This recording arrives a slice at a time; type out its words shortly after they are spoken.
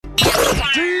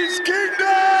Cheese Kingdom!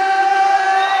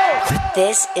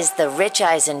 This is the Rich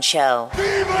Eisen Show.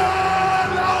 Viva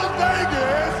Las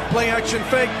Vegas! Play action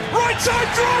fake. Right side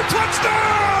throw.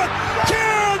 Touchdown!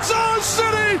 Kansas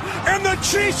City! And the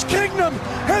Chiefs Kingdom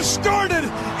has started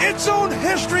its own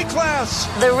history class.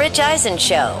 The Rich Eisen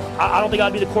Show. I don't think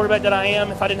I'd be the quarterback that I am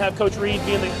if I didn't have Coach Reed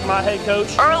being my head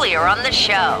coach. Earlier on the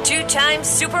show, two-time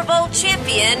Super Bowl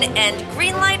champion and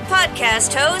Greenlight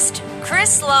podcast host,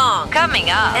 Chris Long. Coming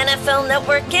up, NFL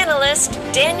Network analyst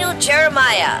Daniel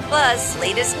Jeremiah. Plus,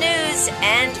 latest news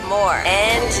and more.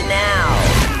 And now,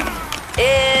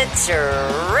 it's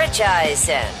Rich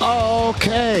Eisen.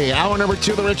 Okay, hour number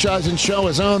 2 of the Rich Eisen Show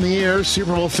is on the air.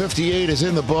 Super Bowl 58 is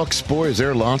in the books. Boy, is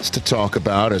there lots to talk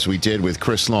about, as we did with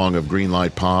Chris Long of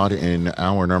Greenlight Pod in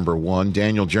hour number 1.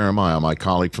 Daniel Jeremiah, my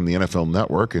colleague from the NFL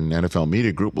Network and NFL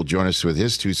Media Group, will join us with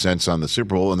his 2 cents on the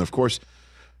Super Bowl. And, of course,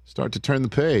 start to turn the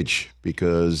page,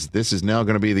 because this is now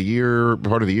going to be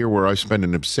part of the year where I spend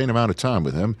an obscene amount of time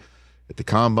with him at the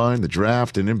Combine, the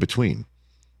draft, and in between.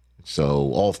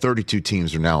 So all 32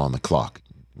 teams are now on the clock.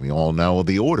 We all know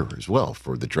the order as well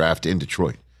for the draft in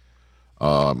Detroit.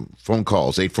 Phone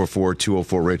calls,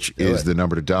 844-204-RICH is the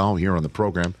number to dial here on the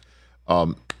program.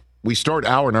 We start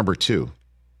hour number 2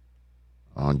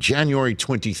 on January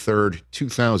 23rd,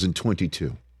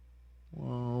 2022.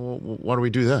 Well, why do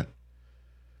we do that?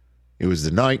 It was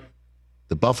the night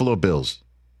the Buffalo Bills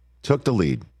took the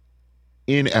lead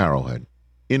in Arrowhead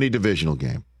in a divisional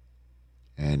game.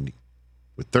 And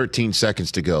with 13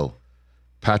 seconds to go,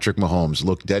 Patrick Mahomes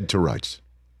looked dead to rights.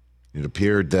 It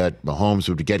appeared that Mahomes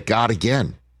would get got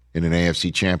again in an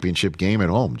AFC championship game at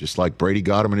home, just like Brady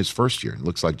got him in his first year. It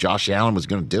looks like Josh Allen was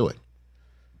going to do it.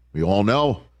 We all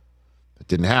know that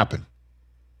didn't happen,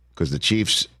 because the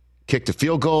Chiefs kicked a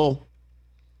field goal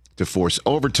to force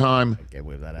overtime,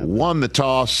 won the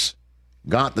toss,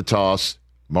 got the toss,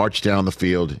 marched down the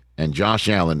field, and Josh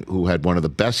Allen, who had one of the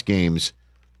best games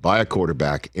by a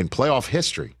quarterback in playoff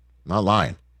history, not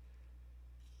lying,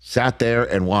 sat there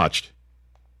and watched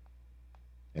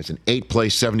as an 8-play,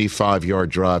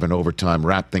 75-yard drive in overtime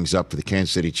wrapped things up for the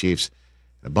Kansas City Chiefs.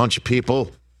 And a bunch of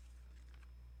people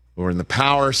who are in the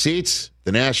power seats,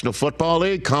 the National Football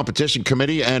League, Competition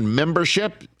Committee, and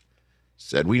membership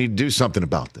said, we need to do something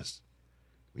about this.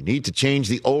 We need to change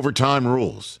the overtime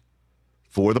rules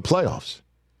for the playoffs.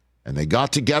 And they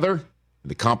got together in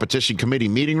the Competition Committee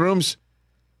meeting rooms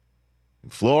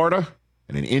in Florida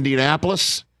and in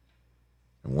Indianapolis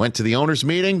and went to the owners'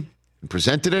 meeting and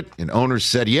presented it. And owners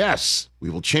said, yes, we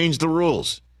will change the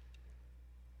rules.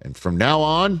 And from now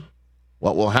on,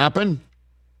 what will happen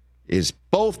is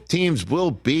both teams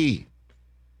will be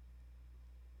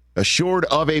assured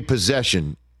of a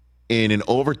possession in an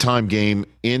overtime game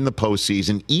in the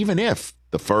postseason, even if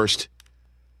the first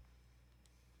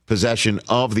possession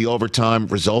of the overtime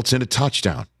results in a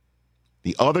touchdown.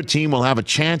 The other team will have a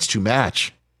chance to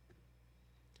match.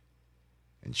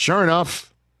 And sure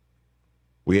enough,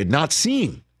 we had not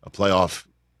seen a playoff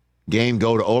game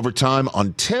go to overtime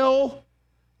until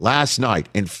last night.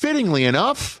 And fittingly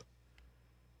enough,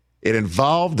 it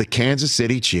involved the Kansas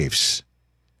City Chiefs.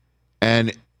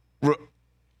 And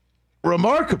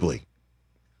remarkably,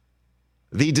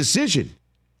 the decision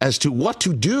as to what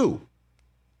to do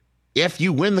if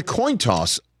you win the coin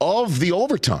toss of the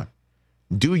overtime.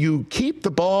 Do you keep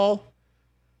the ball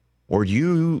or do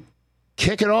you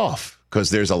kick it off?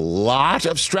 Because there's a lot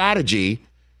of strategy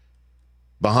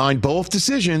behind both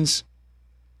decisions.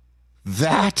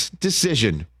 That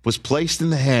decision was placed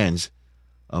in the hands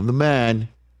of the man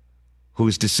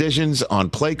whose decisions on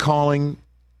play calling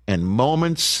and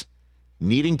moments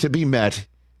needing to be met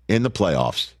in the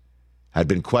playoffs had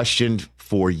been questioned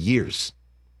for years.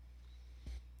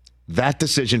 That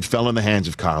decision fell in the hands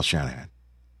of Kyle Shanahan.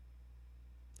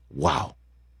 Wow.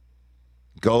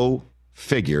 Go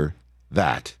figure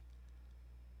that.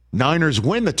 Niners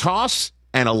win the toss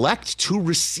and elect to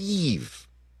receive.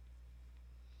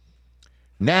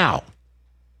 Now,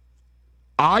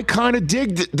 I kind of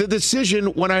digged the decision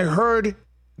when I heard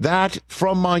that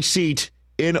from my seat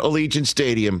in Allegiant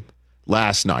Stadium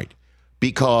last night,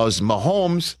 because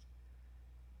Mahomes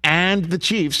and the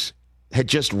Chiefs had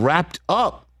just wrapped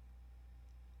up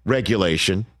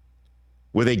regulation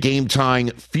with a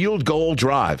game-tying field goal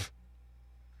drive.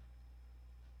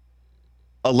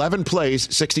 11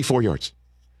 plays, 64 yards.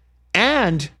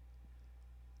 And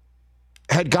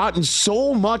had gotten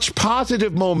so much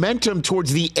positive momentum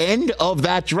towards the end of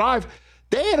that drive,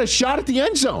 they had a shot at the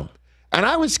end zone. And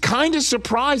I was kind of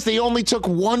surprised they only took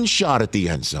one shot at the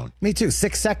end zone. Me too.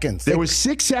 6 seconds. There was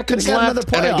 6 seconds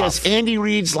left, and I guess Andy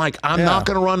Reid's like, I'm not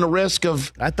going to run the risk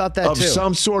of I thought that too.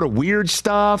 Some sort of weird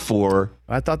stuff or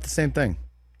I thought the same thing.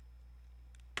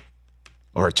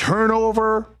 Or a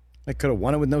turnover. They could have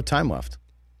won it with no time left.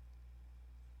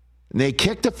 And they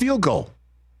kicked a field goal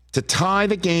to tie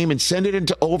the game and send it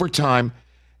into overtime.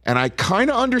 And I kind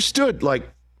of understood, like,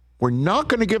 we're not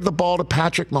going to give the ball to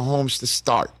Patrick Mahomes to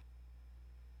start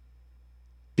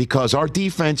because our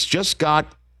defense just got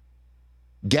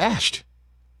gashed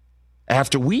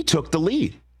after we took the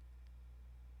lead.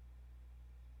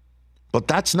 But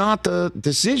that's not the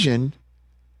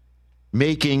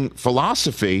decision-making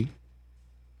philosophy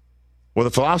or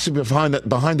the philosophy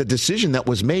behind the decision that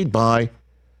was made by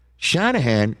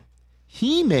Shanahan.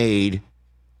 He made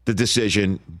the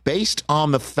decision based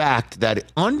on the fact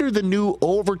that under the new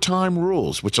overtime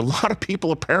rules, which a lot of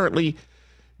people apparently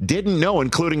didn't know,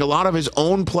 including a lot of his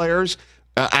own players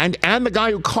and the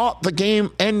guy who caught the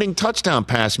game-ending touchdown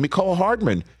pass, Mecole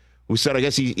Hardman, who said, I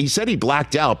guess he said he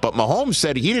blacked out, but Mahomes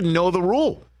said he didn't know the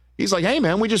rule. He's like, hey,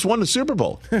 man, we just won the Super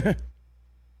Bowl. He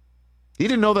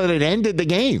didn't know that it ended the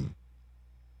game.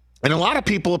 And a lot of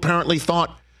people apparently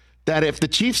thought that if the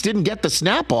Chiefs didn't get the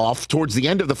snap off towards the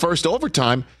end of the first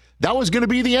overtime, that was going to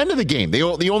be the end of the game. They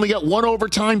only got one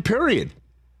overtime period.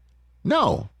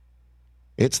 No.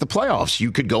 It's the playoffs.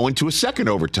 You could go into a second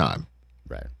overtime.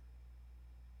 Right.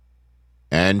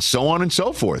 And so on and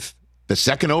so forth. The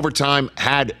second overtime,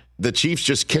 had the Chiefs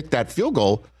just kicked that field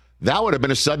goal, that would have been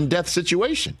a sudden death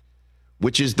situation,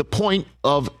 which is the point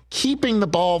of keeping the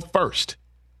ball first.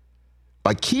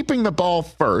 By keeping the ball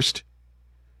first,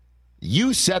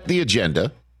 you set the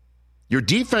agenda. Your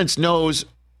defense knows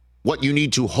what you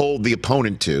need to hold the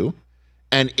opponent to.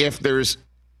 And if there's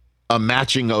a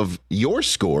matching of your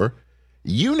score,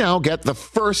 you now get the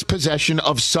first possession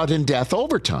of sudden death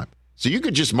overtime. So you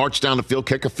could just march down the field,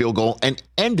 kick a field goal, and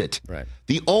end it. Right.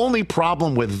 The only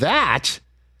problem with that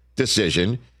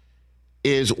decision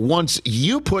is once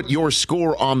you put your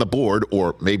score on the board,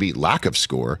 or maybe lack of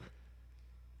score,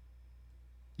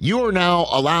 you are now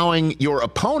allowing your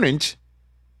opponent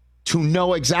to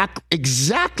know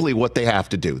exactly what they have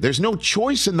to do. There's no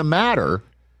choice in the matter.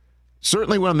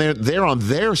 Certainly when they're on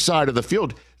their side of the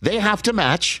field, they have to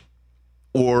match,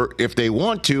 or if they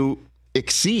want to,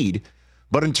 exceed.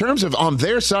 But in terms of on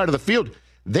their side of the field,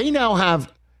 they now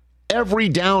have every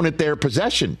down at their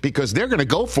possession because they're going to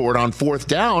go for it on fourth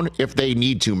down if they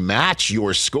need to match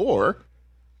your score.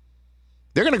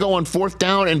 They're going to go on fourth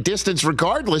down and distance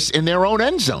regardless in their own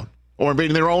end zone or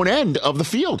in their own end of the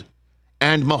field.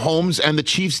 And Mahomes and the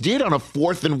Chiefs did on a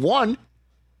 4th and 1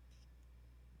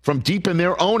 from deep in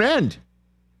their own end.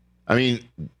 I mean,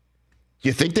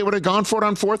 you think they would have gone for it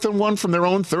on 4th and 1 from their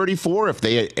own 34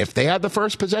 if they had the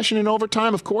first possession in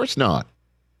overtime? Of course not.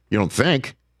 You don't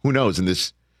think. Who knows in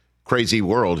this crazy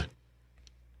world?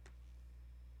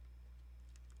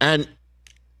 And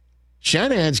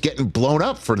Shanahan's getting blown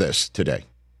up for this today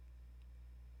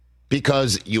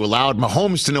because you allowed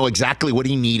Mahomes to know exactly what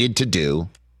he needed to do.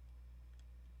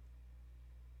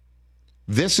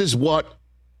 This is what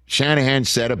Shanahan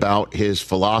said about his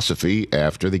philosophy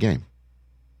after the game.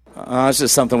 It's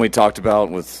just something we talked about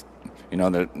with,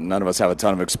 that none of us have a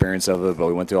ton of experience of it, but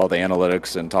we went through all the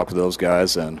analytics and talked to those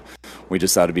guys, and we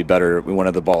just thought it'd be better. We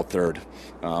wanted the ball third.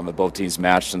 If both teams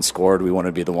matched and scored, we wanted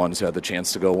to be the ones who had the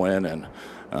chance to go win, and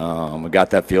we got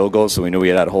that field goal, so we knew we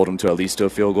had to hold them to at least to a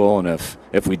field goal, and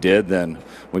if we did, then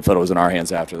we felt it was in our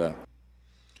hands after that.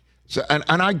 So,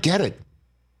 and I get it.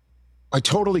 I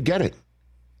totally get it.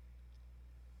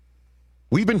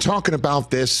 We've been talking about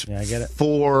this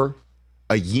for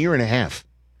a year and a half.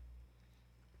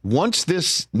 Once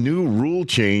this new rule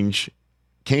change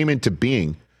came into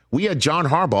being, we had John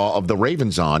Harbaugh of the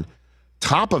Ravens on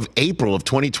top of April of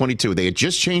 2022. They had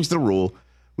just changed the rule.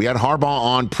 We had Harbaugh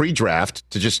on pre-draft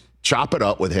to just chop it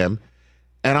up with him.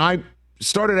 And I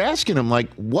started asking him, like,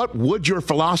 what would your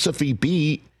philosophy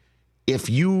be if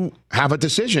you have a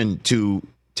decision to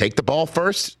take the ball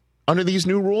first under these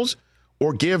new rules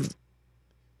or give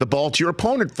the ball to your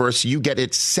opponent first so you get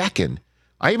it second?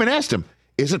 I even asked him,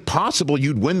 is it possible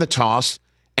you'd win the toss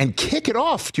and kick it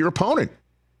off to your opponent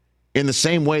in the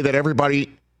same way that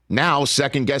everybody now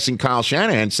second-guessing Kyle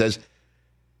Shanahan says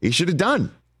he should have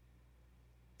done?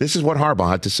 This is what Harbaugh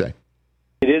had to say.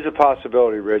 It is a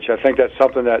possibility, Rich. I think that's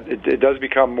something that it does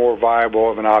become more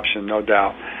viable of an option, no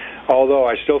doubt. Although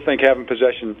I still think having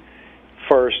possession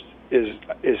first is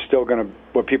still going to,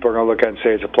 what people are going to look at and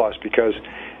say is a plus, because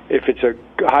if it's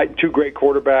two great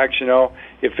quarterbacks,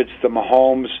 if it's the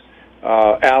Mahomes,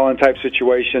 Allen type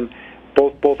situation,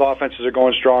 both offenses are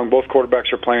going strong. Both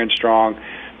quarterbacks are playing strong.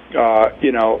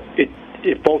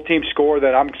 If both teams score,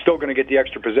 then I'm still going to get the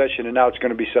extra possession, and now it's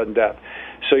going to be sudden death.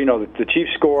 So the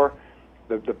Chiefs score,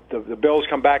 the Bills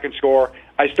come back and score.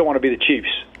 I still want to be the Chiefs.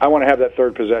 I want to have that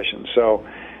third possession. So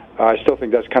I still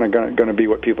think that's kind of going to be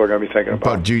what people are going to be thinking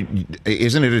about. But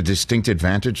isn't it a distinct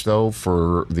advantage, though,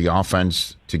 for the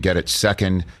offense to get it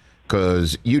second?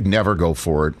 Because you'd never go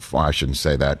for it. Well, I shouldn't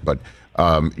say that, but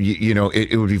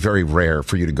it would be very rare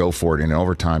for you to go for it in an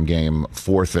overtime game,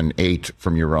 4th and 8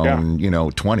 from your own,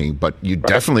 20. But you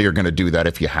definitely are going to do that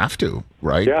if you have to,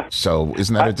 right? Yeah. So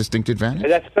isn't that a distinct advantage?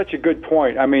 That's such a good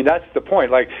point. I mean, that's the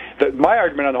point. Like, my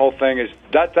argument on the whole thing is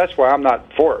that's why I'm not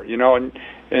for it,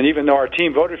 And even though our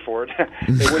team voted for it,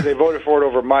 they voted for it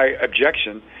over my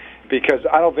objection because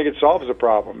I don't think it solves the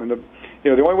problem. And the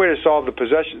only way to solve the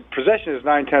possession is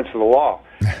 9/10 of the law.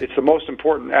 It's the most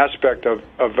important aspect of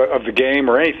the game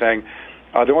or anything.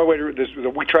 The only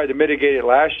way we tried to mitigate it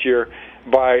last year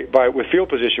with field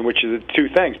position, which is the two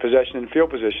things, possession and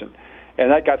field position,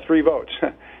 and that got 3 votes.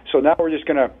 So now we're just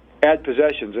going to add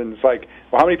possessions, and it's like,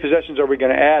 well, how many possessions are we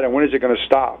going to add, and when is it going to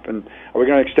stop? And are we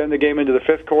going to extend the game into the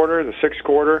 5th quarter, the 6th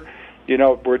quarter?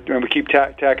 And we keep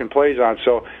tacking plays on.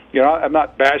 So, I'm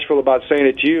not bashful about saying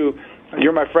it to you.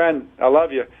 You're my friend. I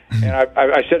love you, and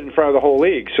I said it in front of the whole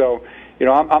league. So,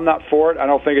 I'm not for it. I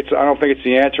don't think it's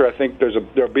the answer. I think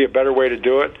there'll be a better way to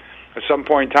do it at some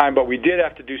point in time. But we did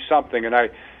have to do something, and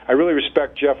I really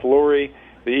respect Jeff Lurie,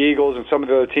 the Eagles, and some of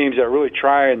the other teams that are really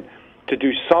trying to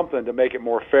do something to make it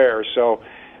more fair. So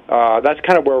that's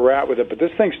kind of where we're at with it. But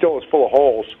this thing still is full of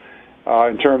holes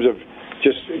in terms of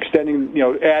just extending,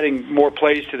 adding more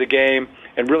plays to the game,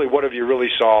 and really, what have you really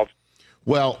solved?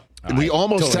 Well, we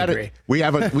almost had it. We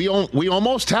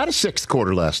almost had a 6th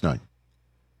quarter last night.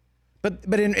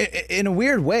 But in a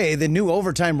weird way, the new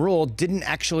overtime rule didn't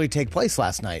actually take place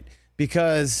last night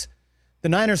because the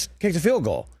Niners kicked a field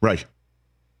goal. Right.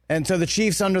 And so the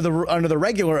Chiefs, under the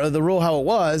rule how it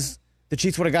was, the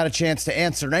Chiefs would have got a chance to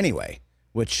answer anyway,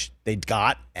 which they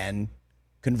got and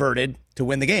converted to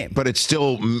win the game. But it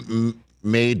still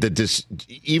made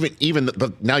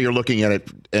now you're looking at it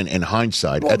in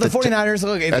hindsight. Well, the 49ers,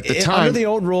 look, at the time, under the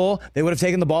old rule, they would have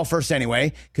taken the ball first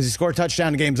anyway because you score a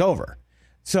touchdown, the game's over.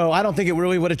 So I don't think it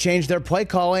really would have changed their play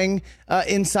calling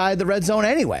inside the red zone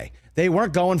anyway. They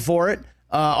weren't going for it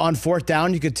on 4th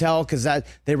down. You could tell because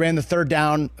they ran the 3rd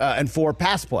down and 4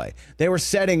 pass play. They were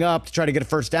setting up to try to get a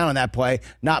first down on that play,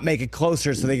 not make it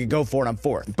closer so they could go for it on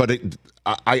 4th. But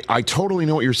I totally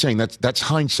know what you're saying. That's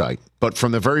hindsight. But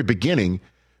from the very beginning,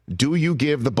 do you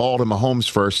give the ball to Mahomes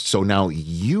first so now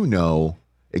you know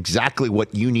exactly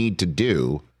what you need to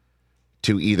do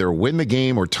to either win the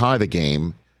game or tie the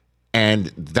game?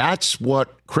 And that's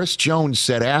what Chris Jones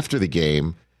said after the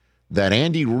game, that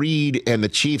Andy Reid and the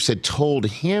Chiefs had told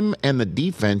him and the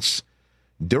defense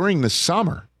during the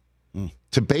summer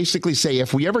to basically say,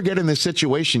 if we ever get in this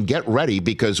situation, get ready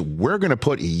because we're going to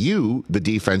put you, the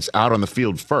defense, out on the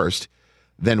field first.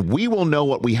 Then we will know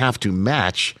what we have to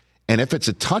match. And if it's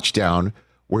a touchdown,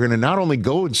 we're going to not only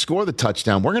go and score the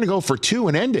touchdown, we're going to go for 2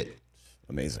 and end it.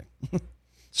 Amazing.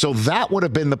 So that would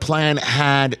have been the plan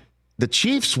had the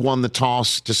Chiefs won the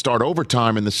toss to start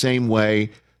overtime in the same way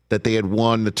that they had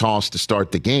won the toss to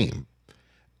start the game.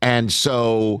 And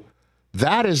so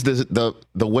that is the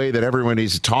way that everyone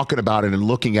is talking about it and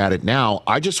looking at it now.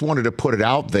 I just wanted to put it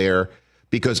out there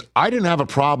because I didn't have a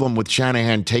problem with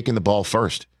Shanahan taking the ball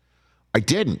first. I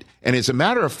didn't. And as a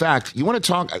matter of fact, you want to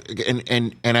talk,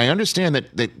 and I understand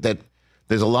that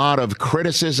there's a lot of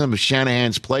criticism of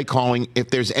Shanahan's play calling. If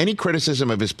there's any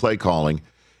criticism of his play calling,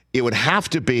 it would have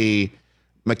to be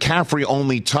McCaffrey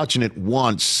only touching it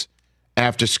once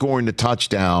after scoring the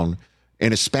touchdown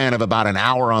in a span of about an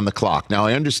hour on the clock. Now,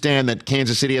 I understand that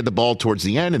Kansas City had the ball towards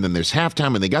the end, and then there's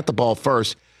halftime, and they got the ball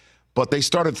first, but they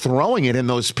started throwing it in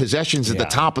those possessions at the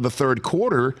top of the 3rd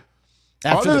quarter.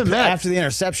 After the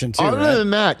interception, too. Other than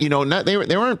that,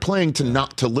 they weren't playing to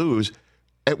not to lose.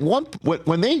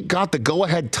 When they got the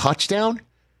go-ahead touchdown,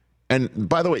 and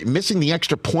by the way, missing the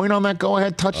extra point on that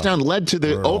go-ahead touchdown led to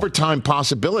the overtime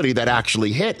possibility that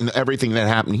actually hit and everything that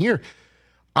happened here.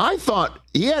 I thought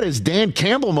he had his Dan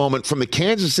Campbell moment from the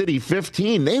Kansas City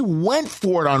 15. They went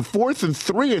for it on 4th and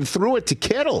 3 and threw it to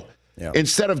Kittle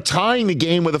instead of tying the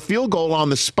game with a field goal on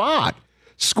the spot.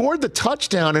 Scored the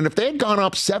touchdown, and if they had gone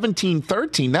up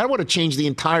 17-13, that would have changed the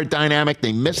entire dynamic.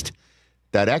 They missed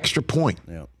that extra point.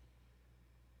 Yep.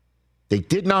 They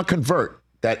did not convert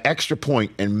that extra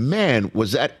point, and man,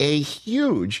 was that a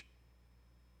huge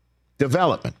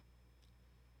development.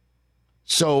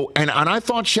 So, and I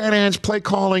thought Shanahan's play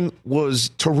calling was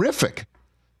terrific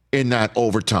in that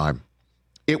overtime.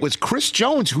 it was Chris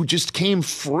Jones who just came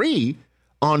free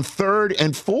on 3rd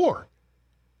and 4.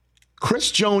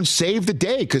 Chris Jones saved the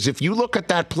day because if you look at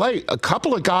that play, a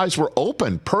couple of guys were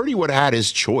open. Purdy would have had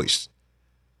his choice.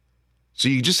 So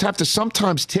you just have to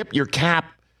sometimes tip your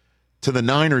cap to the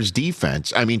Niners defense,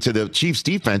 to the Chiefs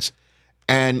defense.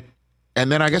 And then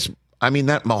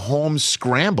that Mahomes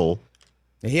scramble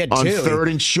he had on 2.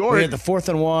 3rd and short. He had the 4th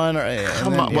and 1.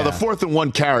 Come on. Well, the 4th and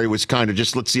 1 carry was kind of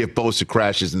just, let's see if Bosa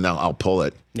crashes and then I'll pull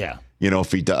it. Yeah.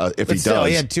 If he does.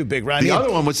 He had 2 big runs. The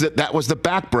other one was that was the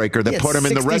backbreaker that put him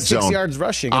in the red zone. 66 yards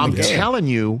rushing. I'm telling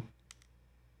you,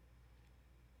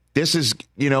 this is,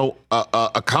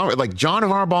 a comment like John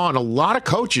Harbaugh and a lot of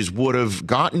coaches would have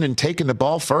gotten and taken the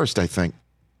ball first, I think.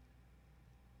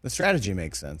 The strategy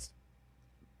makes sense.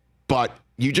 But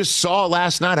you just saw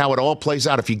last night how it all plays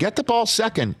out. If you get the ball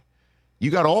second, you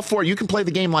got all 4. You can play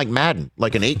the game like Madden,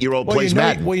 like an 8-year-old plays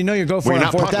Madden. Well, you go for it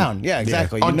on 4th down. Yeah,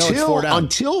 exactly. Yeah. It's 4 down.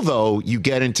 Until, though, you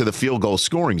get into the field goal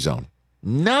scoring zone.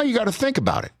 Now you got to think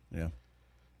about it. Yeah.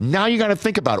 Now you got to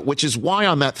think about it, which is why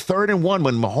on that 3rd and 1,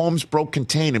 when Mahomes broke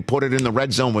contain and put it in the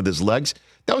red zone with his legs,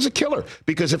 that was a killer.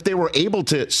 Because if they were able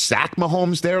to sack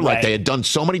Mahomes there, like they had done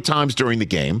so many times during the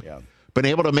game, been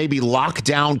able to maybe lock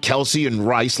down Kelsey and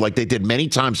Rice like they did many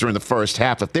times during the first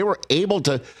half, if they were able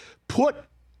to put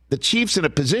the Chiefs in a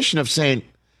position of saying,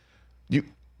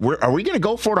 are we going to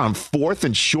go for it on 4th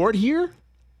and short here?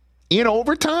 In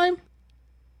overtime?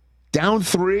 Down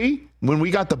 3? When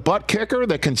we got the butt kicker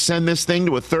that can send this thing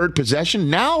to a 3rd possession?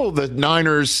 Now the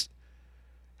Niners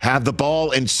have the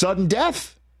ball in sudden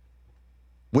death,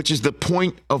 which is the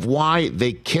point of why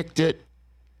they kicked it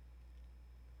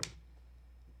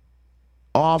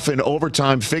off in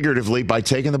overtime figuratively by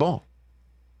taking the ball.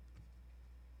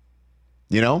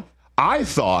 I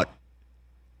thought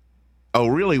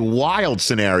a really wild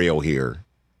scenario here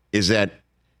is that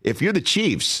if you're the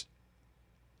Chiefs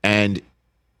and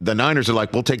the Niners are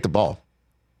like, we'll take the ball,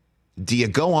 do you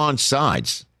go on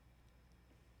sides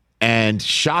and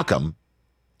shock them,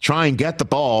 try and get the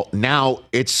ball? Now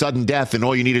it's sudden death and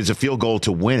all you need is a field goal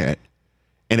to win it.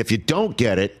 And if you don't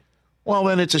get it, well,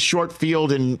 then it's a short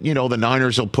field and, the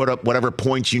Niners will put up whatever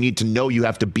points you need to know you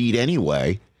have to beat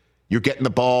anyway. You're getting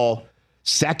the ball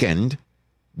second.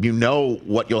 You know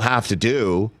what you'll have to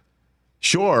do.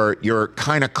 Sure, you're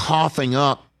kind of coughing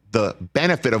up the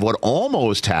benefit of what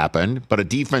almost happened, but a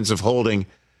defensive holding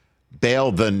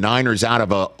bailed the Niners out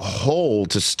of a hole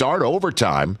to start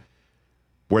overtime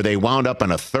where they wound up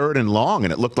in a 3rd and long,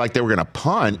 and it looked like they were going to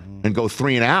punt and go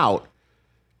 3 and out.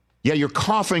 Yeah, you're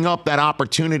coughing up that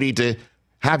opportunity to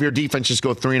have your defense just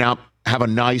go 3 and out, have a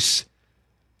nice,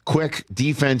 quick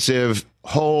defensive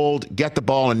hold, get the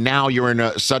ball, and now you're in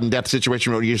a sudden death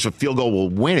situation where a field goal will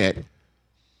win it.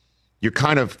 You're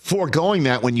kind of foregoing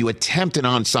that when you attempt an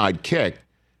onside kick.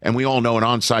 And we all know an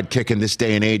onside kick in this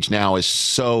day and age now is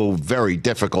so very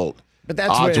difficult, but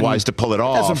that's odds-wise, to pull it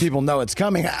off. That's when people know it's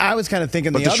coming. I was kind of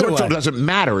thinking the other way. But the short field doesn't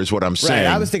matter is what I'm saying.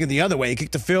 Right, I was thinking the other way. You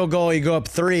kick the field goal, you go up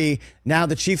 3. Now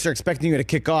the Chiefs are expecting you to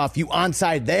kick off. You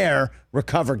onside there,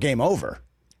 recover, game over.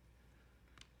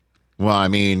 Well,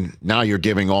 now you're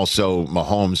giving also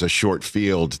Mahomes a short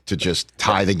field to just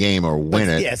tie the game or win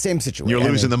it. Yeah, same situation. You're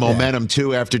losing the momentum,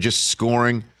 too, after just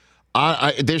scoring.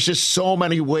 There's just so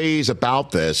many ways about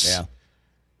this. Yeah.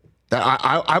 That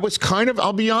I was kind of,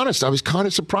 I'll be honest, I was kind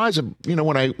of surprised,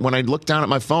 when I looked down at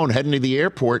my phone heading to the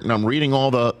airport and I'm reading all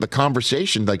the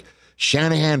conversation, like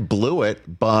Shanahan blew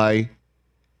it by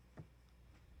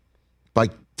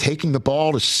taking the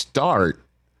ball to start.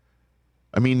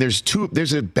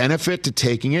 There's a benefit to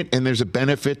taking it and there's a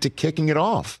benefit to kicking it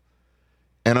off.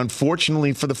 And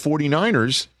unfortunately for the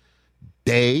 49ers,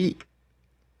 they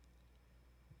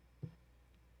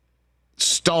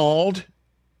stalled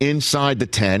inside the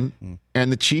 10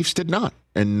 and the Chiefs did not.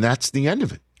 And that's the end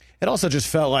of it. It also just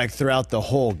felt like throughout the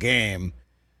whole game,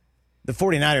 the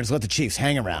 49ers let the Chiefs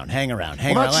hang around.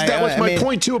 That was my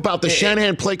point, too, about the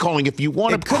Shanahan play calling. If you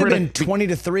want to could have been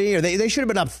 20-3, or they should have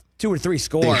been up 2 or 3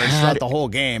 scores throughout the whole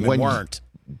game and weren't.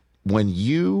 When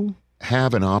you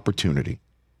have an opportunity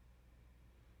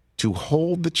to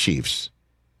hold the Chiefs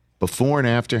before and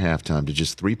after halftime to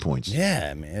just 3 points.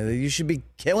 Yeah, man, you should be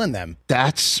killing them.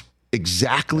 That's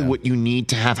exactly what you need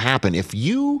to have happen. If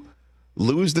you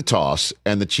lose the toss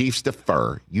and the Chiefs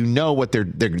defer, you know what their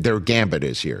gambit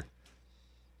is here.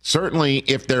 Certainly,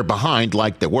 if they're behind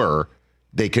like they were,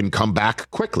 they can come back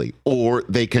quickly, or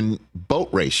they can boat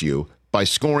race you by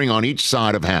scoring on each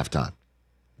side of halftime.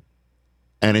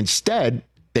 And instead,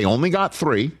 they only got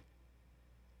 3,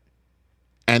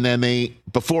 and then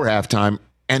before halftime,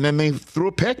 and then they threw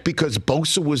a pick because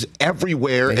Bosa was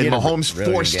everywhere, and Mahomes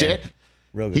forced it.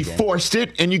 He forced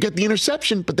it, and you get the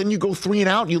interception, but then you go 3 and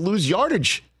out, and you lose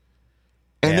yardage.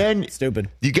 And then stupid.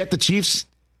 You get the Chiefs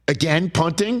again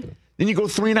punting, then you go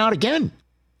 3 and out again.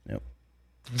 Yep.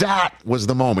 That was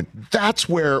the moment. That's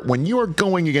where, when you are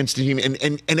going against a team,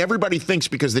 and everybody thinks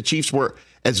because the Chiefs were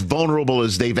as vulnerable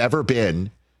as they've ever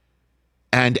been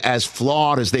and as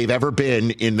flawed as they've ever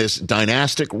been in this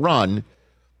dynastic run,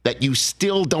 that you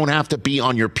still don't have to be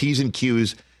on your P's and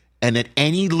Q's, and that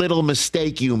any little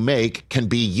mistake you make can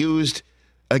be used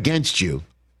against you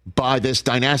by this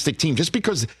dynastic team. Just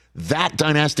because that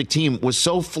dynastic team was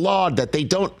so flawed that they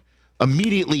don't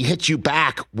immediately hit you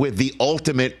back with the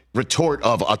ultimate retort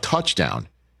of a touchdown.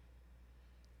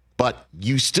 But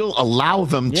you still allow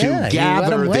them to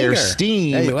gather their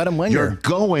steam. Yeah, you let them linger. You're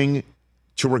going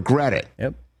to regret it.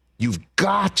 Yep. You've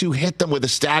got to hit them with a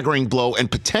staggering blow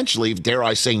and potentially, dare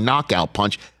I say, knockout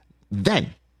punch.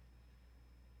 Then.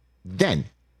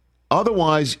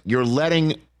 Otherwise, you're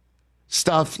letting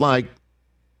stuff like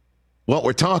what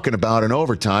we're talking about in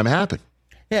overtime happen.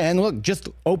 Yeah, and look, just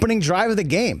opening drive of the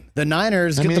game. The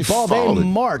Niners get the ball. They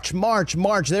march.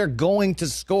 They're going to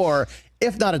score,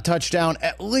 if not a touchdown,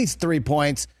 at least 3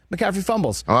 points. McCaffrey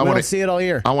fumbles. We don't see it all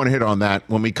year. I want to hit on that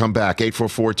when we come back.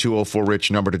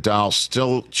 844-204-RICH, number to dial.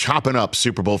 Still chopping up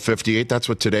Super Bowl 58. That's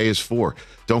what today is for.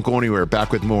 Don't go anywhere.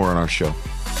 Back with more on our show.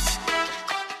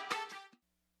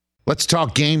 Let's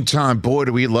talk Game Time. Boy,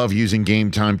 do we love using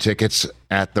Game Time tickets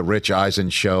at the Rich Eisen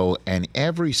Show. And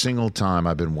every single time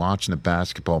I've been watching the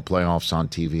basketball playoffs on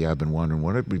TV, I've been wondering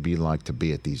what it would be like to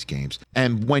be at these games.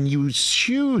 And when you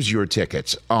choose your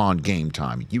tickets on Game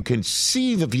Time, you can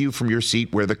see the view from your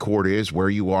seat where the court is, where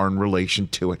you are in relation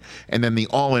to it. And then the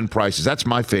all-in prices. That's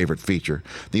my favorite feature.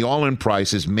 The all-in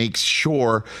prices makes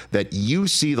sure that you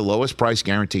see the lowest price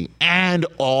guarantee and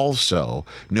also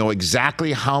know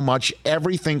exactly how much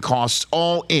everything costs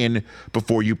all in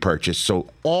before you purchase. So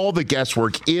all the guesswork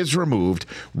is removed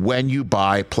when you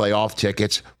buy playoff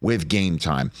tickets with Game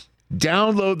Time.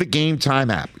 Download the Game Time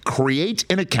app, create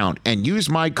an account, and use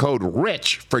my code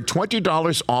RICH for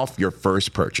 $20 off your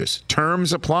first purchase.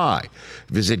 Terms apply.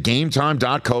 Visit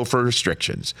GameTime.co for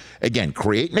restrictions. Again,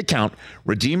 create an account,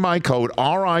 redeem my code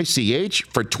RICH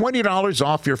for $20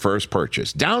 off your first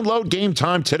purchase. Download Game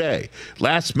Time today.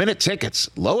 Last minute tickets,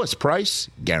 lowest price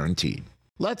guaranteed.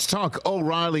 Let's talk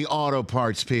O'Reilly Auto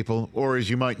Parts, people, or as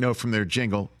you might know from their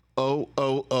jingle,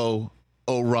 O'Reilly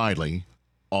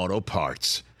Auto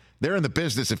Parts. They're in the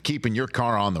business of keeping your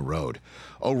car on the road.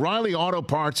 O'Reilly Auto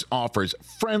Parts offers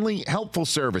friendly, helpful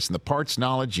service and the parts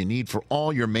knowledge you need for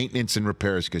all your maintenance and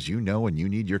repairs, because you know when you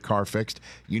need your car fixed,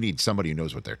 you need somebody who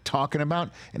knows what they're talking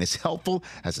about and is helpful,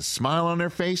 has a smile on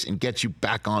their face, and gets you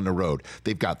back on the road.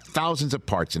 They've got thousands of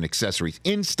parts and accessories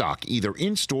in stock, either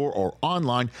in-store or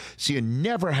online, so you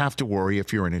never have to worry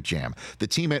if you're in a jam. The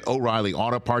team at O'Reilly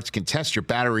Auto Parts can test your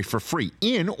battery for free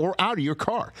in or out of your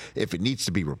car. If it needs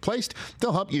to be replaced,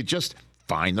 they'll help you just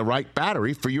find the right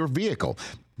battery for your vehicle.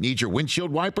 Need your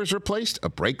windshield wipers replaced, a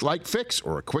brake light fix,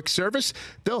 or a quick service?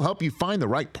 They'll help you find the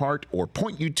right part or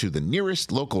point you to the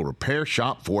nearest local repair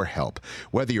shop for help.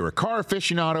 Whether you're a car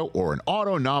aficionado or an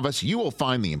auto novice, you will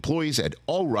find the employees at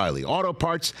O'Reilly Auto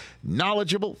Parts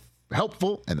knowledgeable,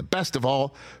 helpful, and the best of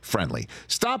all, friendly.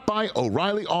 Stop by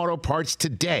O'Reilly Auto Parts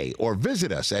today or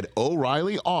visit us at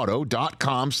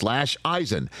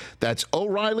O'ReillyAuto.com/Eisen. That's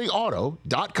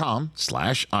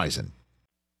O'ReillyAuto.com/Eisen.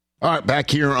 All right, back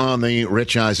here on the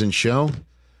Rich Eisen Show.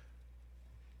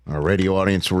 Our radio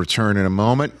audience will return in a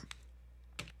moment.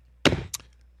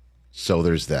 So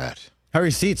there's that. How are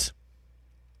your seats?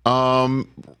 In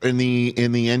the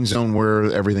end zone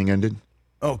where everything ended.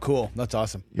 Oh, cool. That's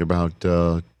awesome. You're about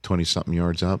 20-something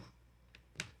yards up.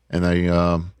 And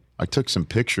I took some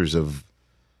pictures of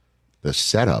the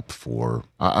setup for...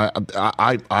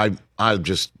 I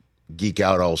just geek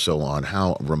out also on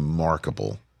how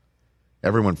remarkable...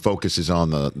 Everyone focuses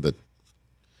on the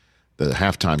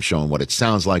halftime show and what it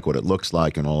sounds like, what it looks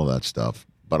like, and all of that stuff.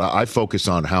 But I focus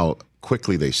on how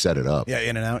quickly they set it up. Yeah,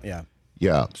 in and out, yeah.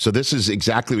 Yeah. So this is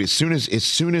exactly as soon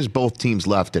as both teams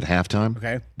left at halftime.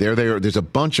 Okay. There's a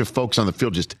bunch of folks on the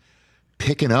field just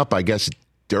picking up, I guess,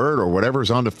 dirt or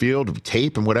whatever's on the field,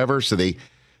 tape and whatever. So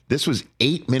this was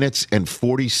 8 minutes and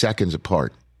 40 seconds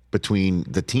apart between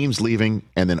the teams leaving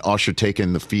and then Usher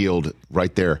taking the field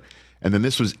right there. And then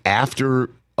this was after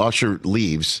Usher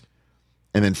leaves,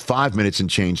 and then 5 minutes and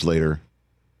change later,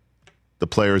 the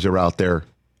players are out there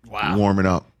warming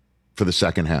up for the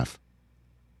second half.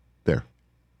 There.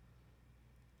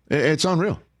 It's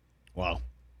unreal. Wow.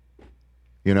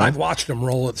 You know, I've watched them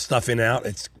roll stuff in and out.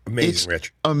 It's amazing,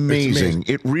 Rich. Amazing.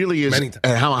 It really is. And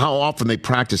how often they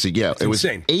practice it. Yeah, it's it was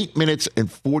insane. 8 minutes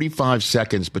and 45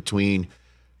 seconds between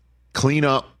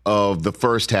cleanup of the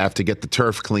first half to get the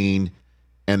turf clean,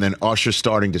 and then Usher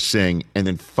starting to sing, and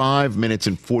then 5 minutes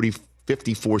and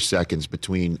 54 seconds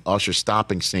between Usher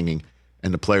stopping singing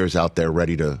and the players out there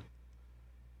ready to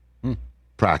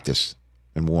practice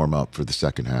and warm up for the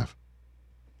second half.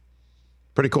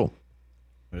 Pretty cool.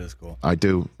 It is cool. I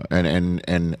do. And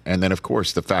then, of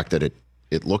course, the fact that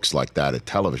it looks like that at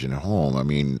television at home. I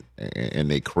mean, and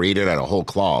they created out of whole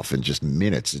cloth in just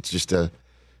minutes. It's just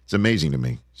it's amazing to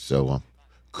me. So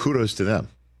kudos to them.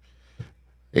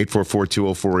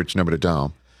 844-204-RICH, number to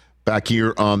dial. Back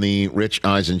here on the Rich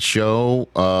Eisen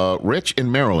Show. Rich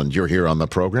in Maryland, you're here on the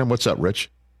program. What's up, Rich?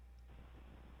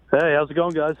 Hey, how's it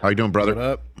going, guys? How you doing, brother?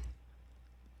 What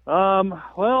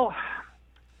up? Well,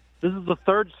 this is the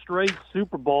third straight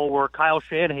Super Bowl where Kyle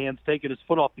Shanahan's taken his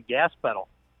foot off the gas pedal.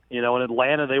 You know, in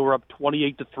Atlanta, they were up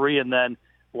 28-3, and then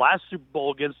last Super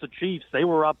Bowl against the Chiefs, they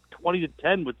were up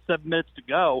 20-10 with 7 minutes to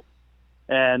go.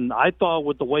 And I thought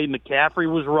with the way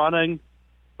McCaffrey was running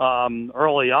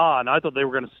early on, I thought they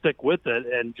were going to stick with it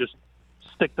and just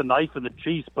stick the knife in the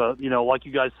Chiefs. But, you know, like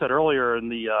you guys said earlier in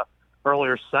the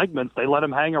earlier segments, they let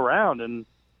him hang around, and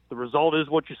the result is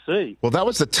what you see. Well, that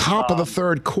was the top of the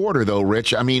third quarter, though,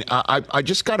 Rich. I mean, I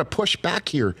just got to push back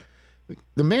here.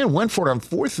 The man went for it on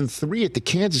 4th and 3 at the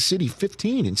Kansas City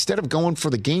 15. Instead of going for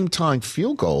the game-time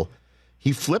field goal,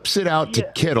 he flips it out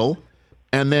to Kittle,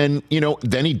 and then,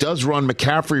 then he does run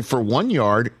McCaffrey for 1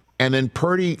 yard, and then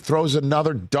Purdy throws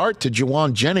another dart to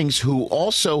Juwan Jennings, who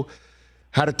also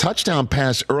had a touchdown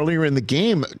pass earlier in the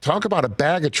game. Talk about a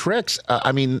bag of tricks.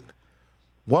 I mean,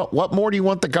 what more do you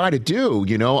want the guy to do,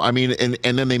 I mean, and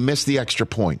then they missed the extra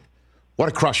point. What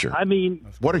a crusher. I mean,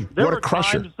 what a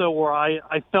crusher. Times, though, where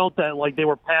I felt that, like, they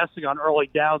were passing on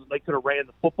early downs and they could have ran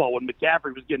the football when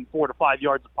McCaffrey was getting 4 to 5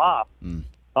 yards a pop. And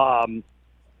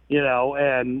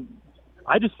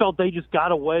I just felt they just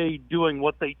got away doing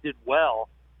what they did well.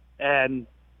 And,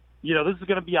 this is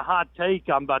going to be a hot take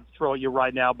I'm about to throw at you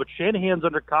right now, but Shanahan's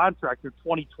under contract through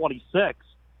 2026.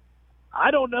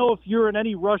 I don't know if you're in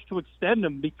any rush to extend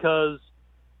him because,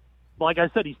 like I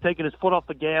said, he's taken his foot off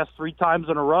the gas 3 times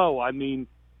in a row. I mean,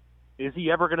 is he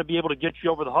ever going to be able to get you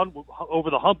over the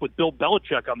hump with Bill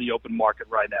Belichick on the open market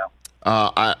right now?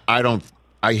 I don't.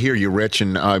 I hear you, Rich,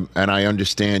 and I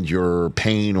understand your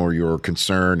pain or your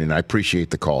concern, and I appreciate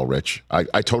the call, Rich.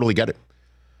 I totally get it.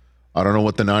 I don't know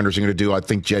what the Niners are going to do. I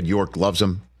think Jed York loves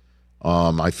him.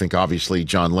 I think obviously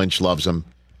John Lynch loves him,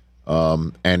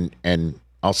 and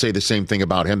I'll say the same thing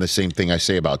about him. The same thing I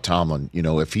say about Tomlin.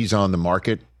 If he's on the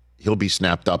market, he'll be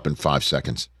snapped up in 5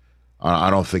 seconds. I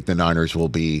don't think the Niners will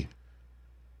be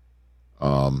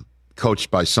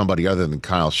coached by somebody other than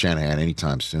Kyle Shanahan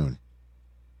anytime soon.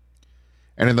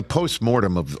 And in the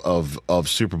post-mortem of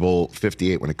Super Bowl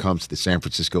 58, when it comes to the San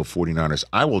Francisco 49ers,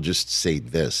 I will just say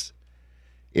this.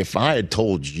 If I had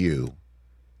told you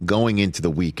going into the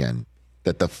weekend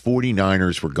that the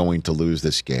 49ers were going to lose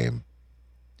this game,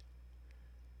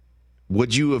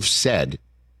 would you have said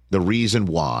the reason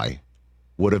why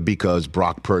would have because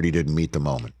Brock Purdy didn't meet the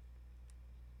moment?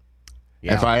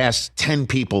 Yeah. If I asked 10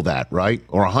 people that, right,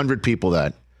 or 100 people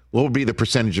that, what would be the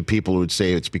percentage of people who would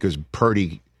say it's because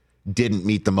Purdy didn't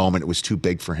meet the moment, it was too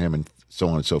big for him, and so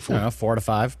on and so forth? I don't know, 4 to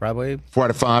 5, probably. 4 out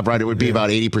of 5, right? It would be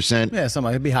about 80%. Yeah, something.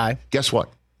 It'd be high. Guess what?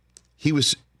 He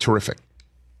was terrific.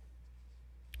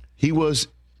 He was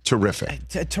terrific.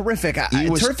 Terrific.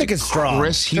 Terrific is strong.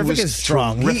 Chris, terrific is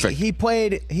strong. Terrific. He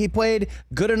played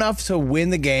good enough to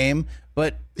win the game,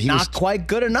 but not quite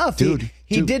good enough. Dude,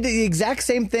 he did the exact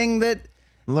same thing that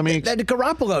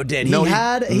Garoppolo did. No,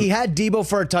 he had Debo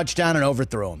for a touchdown and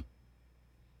overthrew him.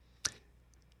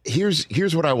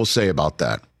 Here's what I will say about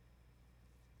that.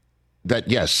 That,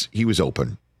 yes, he was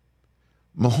open.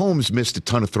 Mahomes missed a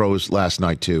ton of throws last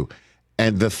night, too.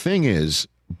 And the thing is,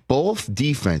 both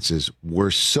defenses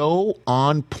were so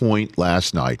on point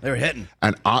last night. They were hitting.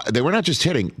 And they were not just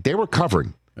hitting, they were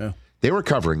covering. Yeah. They were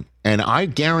covering. And I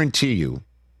guarantee you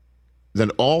that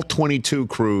all 22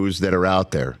 crews that are out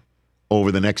there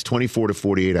over the next 24 to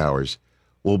 48 hours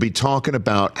will be talking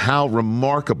about how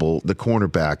remarkable the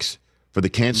cornerbacks for the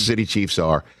Kansas City Chiefs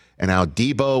are, and how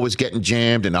Debo was getting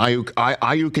jammed, and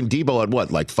Ayuk and Debo had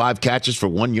what, like 5 catches for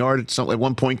 1 yard at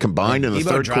one point combined in the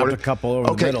third quarter? A couple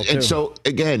over the middle, too. And so,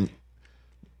 again,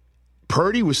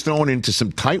 Purdy was thrown into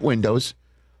some tight windows,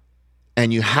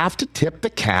 and you have to tip the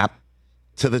cap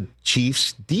to the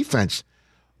Chiefs' defense.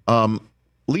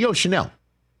 Leo Chanel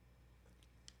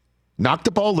knocked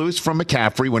the ball loose from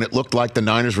McCaffrey when it looked like the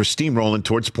Niners were steamrolling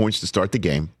towards points to start the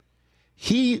game.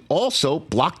 He also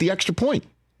blocked the extra point.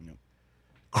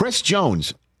 Chris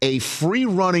Jones, a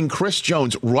free-running Chris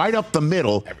Jones right up the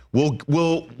middle,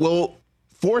 will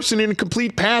force an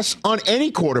incomplete pass on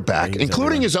any quarterback,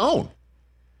 including his own.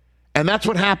 And that's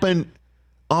what happened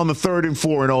on the 3rd and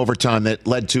 4 in overtime that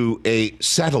led to a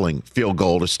settling field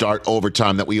goal to start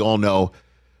overtime that we all know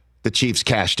the Chiefs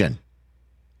cashed in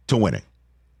to win it.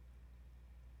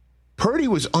 Purdy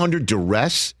was under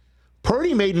duress.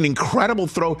 Purdy made an incredible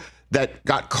throw that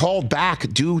got called back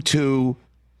due to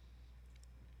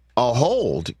a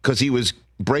hold because he was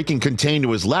breaking contained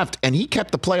to his left, and he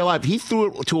kept the play alive. He threw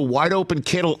it to a wide-open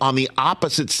Kittle on the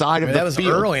opposite side of the field. That was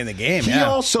early in the game. He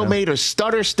also made a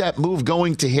stutter step move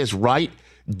going to his right,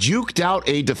 juked out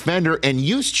a defender, and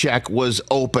Juszczyk was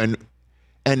open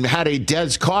and had a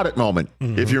Dez caught it moment.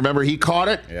 Mm-hmm. If you remember, he caught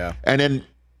it and then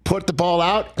put the ball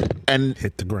out and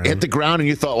hit the ground, and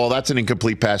you thought, well, that's an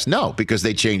incomplete pass. No, because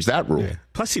they changed that rule. Yeah.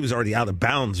 Plus, he was already out of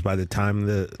bounds by the time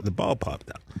the ball popped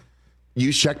out.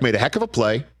 Juszczyk made a heck of a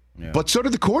play, but so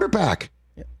did the quarterback.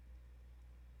 Yeah.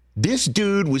 This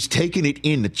dude was taking it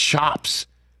in the chops.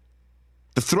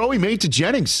 The throw he made to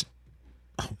Jennings.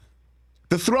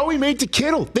 The throw he made to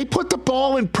Kittle. They put the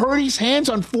ball in Purdy's hands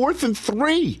on 4th and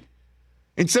 3.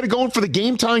 Instead of going for the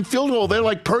game-tying field goal, they're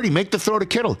like, Purdy, make the throw to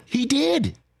Kittle. He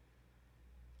did.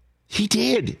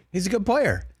 He's a good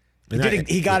player.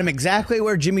 He got him exactly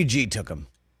where Jimmy G took him.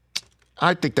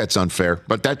 I think that's unfair,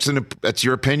 but that's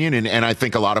your opinion, and I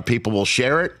think a lot of people will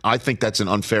share it. I think that's an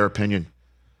unfair opinion.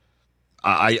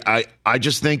 I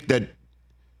just think that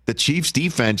the Chiefs'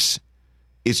 defense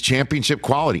is championship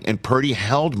quality, and Purdy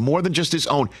held more than just his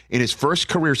own. In his first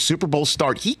career Super Bowl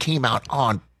start, he came out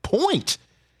on point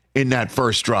in that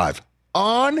first drive.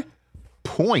 On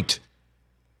point.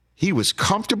 He was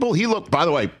comfortable. He looked, by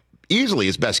the way, easily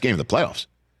his best game of the playoffs.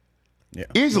 Yeah.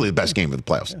 Easily the best game of the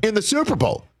playoffs in the Super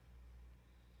Bowl.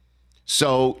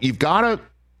 So you gotta,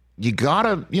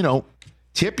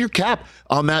 tip your cap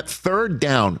on that 3rd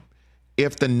down.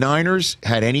 If the Niners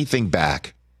had anything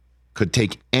back, could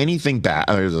take anything back,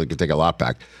 they could take a lot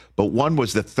back. But one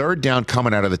was the 3rd down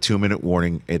coming out of the 2-minute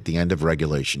warning at the end of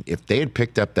regulation. If they had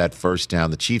picked up that 1st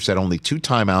down, the Chiefs had only 2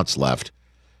 timeouts left.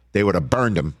 They would have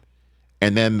burned them.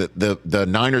 And then the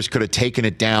Niners could have taken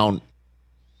it down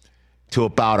to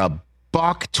about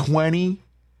 $120.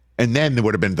 And then there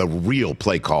would have been the real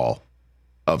play call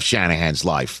of Shanahan's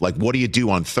life. Like, what do you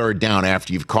do on 3rd down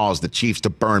after you've caused the Chiefs to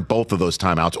burn both of those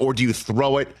timeouts? Or do you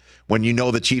throw it when you know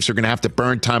the Chiefs are going to have to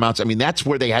burn timeouts? I mean, that's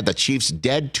where they had the Chiefs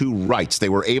dead to rights. They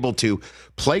were able to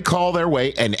play call their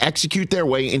way and execute their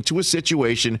way into a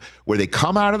situation where they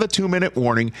come out of the 2-minute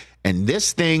warning, and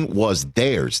this thing was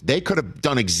theirs. They could have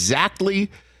done exactly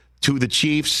to the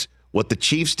Chiefs what the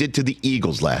Chiefs did to the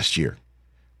Eagles last year,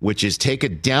 which is take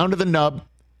it down to the nub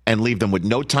and leave them with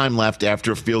no time left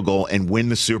after a field goal and win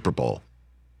the Super Bowl.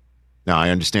 Now,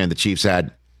 I understand the Chiefs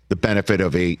had the benefit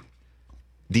of a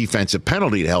defensive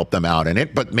penalty to help them out in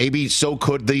it, but maybe so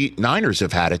could the Niners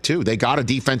have had it too. They got a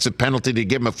defensive penalty to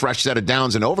give them a fresh set of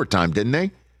downs in overtime, didn't they?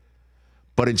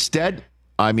 But instead,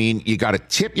 I mean, you got to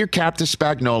tip your cap to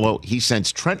Spagnuolo. He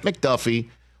sends Trent McDuffie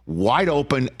wide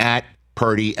open at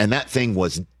Purdy, and that thing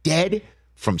was dead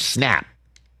from snap.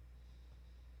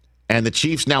 And the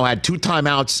Chiefs now had 2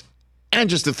 timeouts and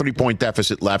just a 3-point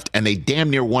deficit left, and they damn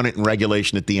near won it in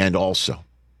regulation at the end also.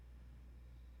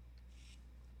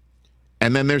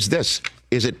 And then there's this.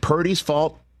 Is it Purdy's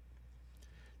fault?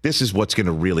 This is what's going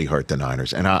to really hurt the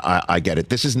Niners, and I get it.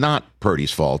 This is not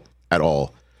Purdy's fault at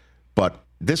all. But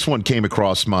this one came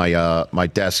across my my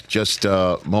desk just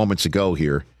moments ago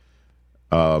here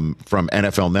from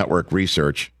NFL Network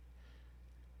Research.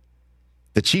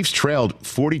 The Chiefs trailed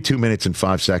 42 minutes and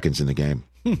 5 seconds in the game.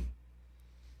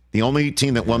 The only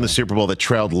team that won the Super Bowl that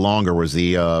trailed longer was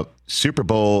the Super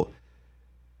Bowl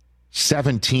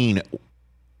 17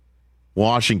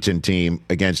 Washington team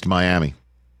against Miami.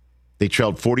 They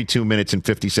trailed 42 minutes and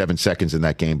 57 seconds in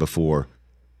that game before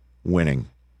winning.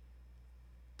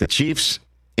 The Chiefs,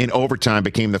 in overtime,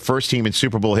 became the first team in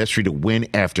Super Bowl history to win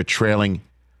after trailing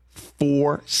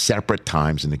 4 separate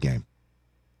times in the game.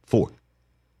 4.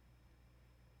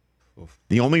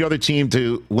 The only other team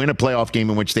to win a playoff game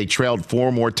in which they trailed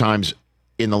 4 more times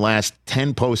in the last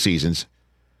 10 postseasons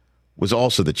was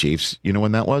also the Chiefs. You know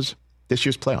when that was? This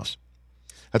year's playoffs.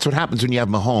 That's what happens when you have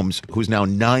Mahomes, who's now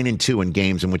 9-2 in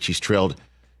games in which he's trailed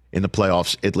in the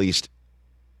playoffs at least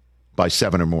by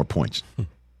 7 or more points.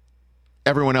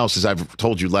 Everyone else, as I've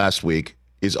told you last week,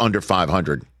 is under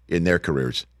 500 in their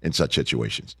careers in such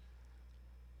situations.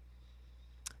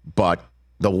 But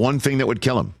the one thing that would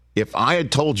kill him, if I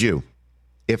had told you,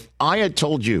 as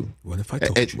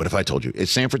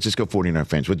San Francisco 49er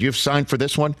fans, would you have signed for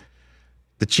this one?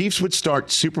 The Chiefs would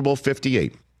start Super Bowl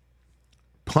 58.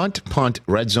 Punt,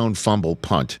 red zone, fumble,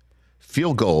 punt,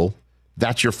 field goal,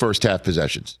 That's your first half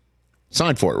possessions.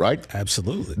 Sign for it, right?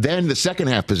 Absolutely. Then the second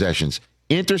half possessions,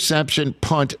 interception,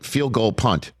 punt, field goal,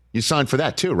 punt. You signed for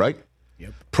that too, right?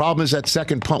 Yep. Problem is that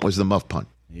second punt was the muff punt.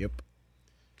 Yep.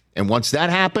 And once that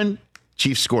happened,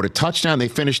 Chiefs scored a touchdown. They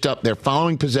finished up their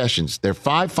following possessions. Their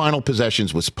 5 final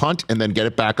possessions was punt and then get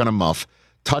it back on a muff.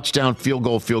 Touchdown, field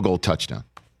goal, touchdown.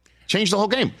 Changed the whole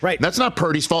game. Right. That's not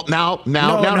Purdy's fault. Now, hold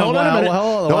on a minute.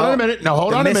 Hold on a minute. No,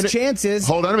 hold on a minute. Chances.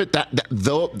 Hold on a minute.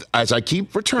 Though, as I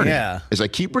keep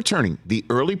returning, the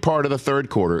early part of the third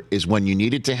quarter is when you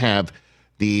needed to have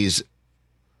these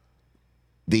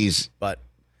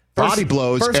body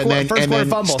blows and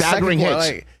then staggering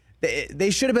hits. They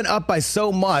should have been up by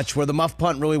so much where the muff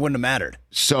punt really wouldn't have mattered.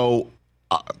 So,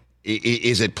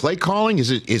 is it play calling?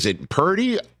 Is it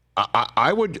Purdy?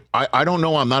 I don't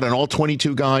know. I'm not an all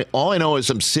 22 guy. All I know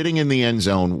is I'm sitting in the end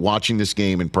zone watching this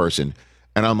game in person,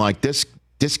 and I'm like, this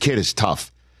kid is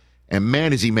tough. And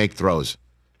man, does he make throws.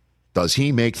 Does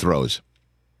he make throws?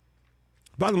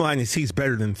 Bottom line is he's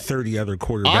better than 30 other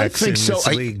quarterbacks in this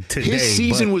league today. His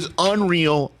season was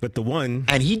unreal. But the one...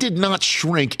 And he did not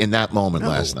shrink in that moment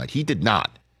last night. He did not.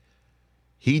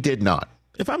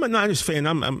 If I'm a Niners fan,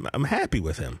 I'm happy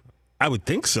with him. I would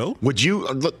think so. Would you?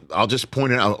 Look, I'll just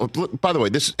point it out. Look, by the way,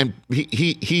 this and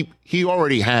he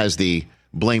already has the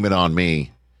blame it on me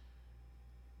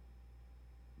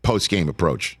post game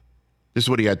approach. This is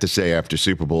what he had to say after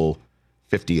Super Bowl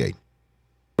 58.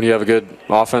 When you have a good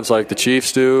offense like the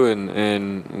Chiefs do,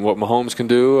 and what Mahomes can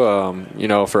do,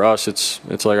 for us, it's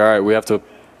like, all right, we have to,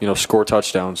 score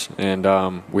touchdowns, and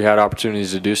we had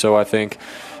opportunities to do so. I think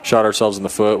shot ourselves in the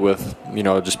foot with,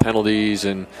 just penalties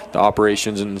and the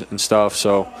operations and stuff.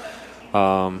 So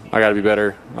I got to be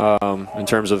better in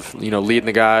terms of, leading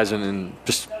the guys and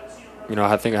just,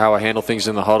 I think how I handle things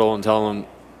in the huddle and telling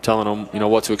them,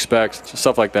 what to expect,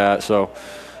 stuff like that. So,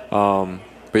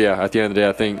 but yeah, at the end of the day,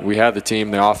 I think we had the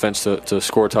team, the offense to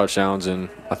score touchdowns, and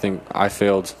I think I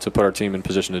failed to put our team in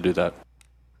position to do that.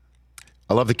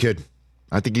 I love the kid.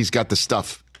 I think he's got the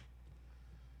stuff.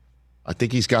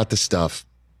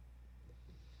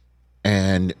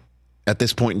 And at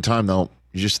this point in time, though,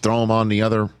 you just throw him on the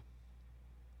other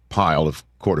pile of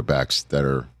quarterbacks that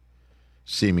are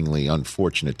seemingly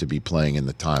unfortunate to be playing in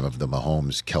the time of the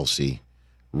Mahomes, Kelsey,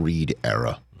 Reed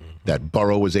era. That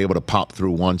Burrow was able to pop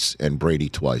through once and Brady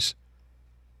twice.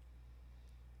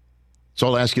 So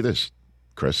I'll ask you this,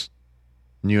 Chris.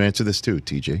 And you answer this too,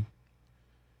 TJ.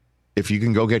 If you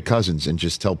can go get Cousins and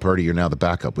just tell Purdy you're now the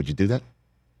backup, would you do that?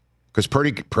 Because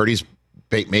Purdy's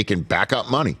making backup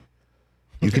money.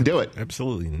 You can do it.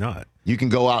 Absolutely not. You can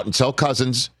go out and tell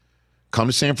Cousins, come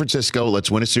to San Francisco, let's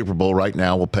win a Super Bowl right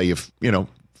now. We'll pay you,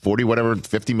 40, whatever,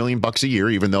 $50 million a year,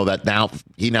 even though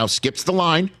he now skips the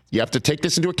line. You have to take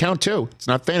this into account, too. It's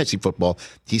not fantasy football.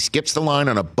 He skips the line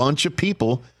on a bunch of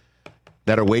people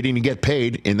that are waiting to get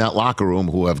paid in that locker room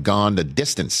who have gone the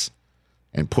distance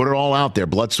and put it all out there,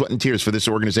 blood, sweat, and tears for this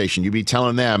organization. You be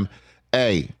telling them,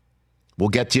 hey, we'll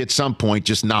get to you at some point,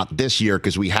 just not this year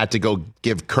because we had to go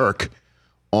give Kirk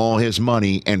all his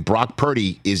money, and Brock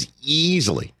Purdy is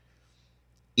easily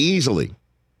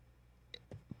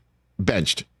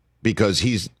benched because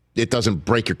it doesn't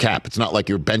break your cap. It's not like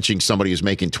you're benching somebody who's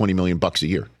making $20 million a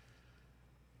year.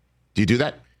 Do you do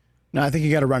that? No, I think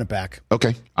you got to run it back.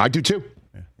 Okay, I do too.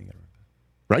 Yeah, you gotta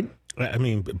run it back. Right? I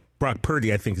mean, Brock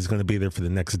Purdy, I think, is going to be there for the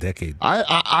next decade.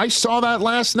 I saw that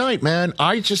last night, man.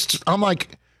 I'm like,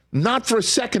 not for a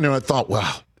second, and I thought,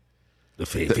 wow.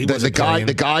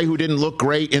 The guy who didn't look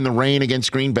great in the rain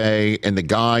against Green Bay, and the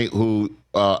guy who,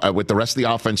 with the rest of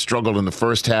the offense, struggled in the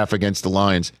first half against the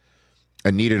Lions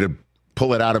and needed to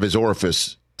pull it out of his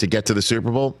orifice to get to the Super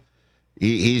Bowl.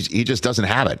 He just doesn't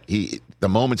have it. The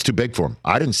moment's too big for him.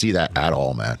 I didn't see that at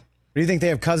all, man. Do you think they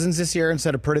have Cousins this year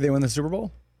instead of Purdy? They win the Super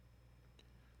Bowl?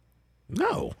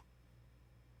 No.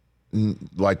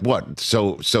 Like what?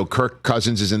 So Kirk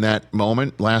Cousins is in that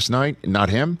moment last night, not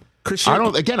him. Chris, I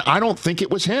don't think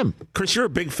it was him. Chris, you're a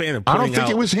big fan of. I don't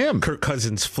think it was him. Kirk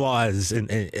Cousins' flaws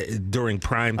during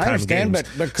prime time I understand, games.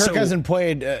 but Kirk hasn't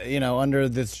played, under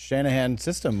this Shanahan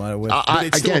system. But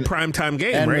it's still a prime time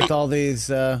game, and right? with all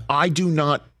these, I did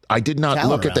not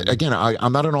look at that again.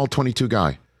 I'm not an all 22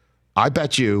 guy. I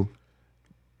bet you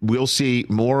we'll see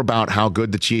more about how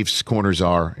good the Chiefs' corners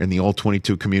are in the all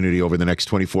 22 community over the next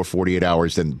 24, 48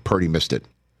 hours than Purdy missed it.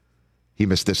 He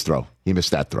missed this throw. He missed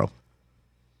that throw.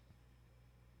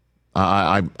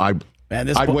 Man,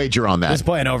 I'd wager on that. This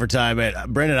play in overtime,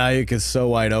 Brandon Ayuk is so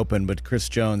wide open, but Chris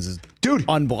Jones is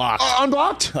unblocked.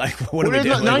 Unblocked? Like, what are we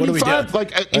doing? 95?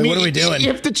 What are we doing?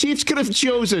 If the Chiefs could have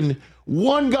chosen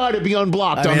one guy to be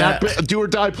unblocked on that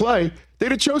do-or-die play,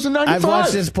 they'd have chosen 95. I've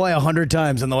watched this play 100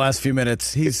 times in the last few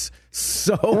minutes. He's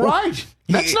so... Right.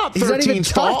 That's not 13's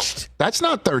fault. That's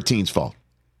not 13's fault.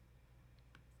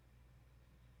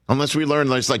 Unless we learn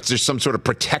there's some sort of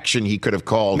protection he could have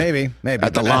called. Maybe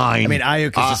at the line. I mean,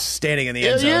 Ayuk is just standing in the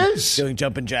end zone doing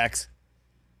jumping jacks.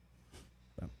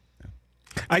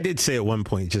 I did say at one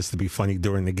point, just to be funny,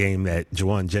 during the game that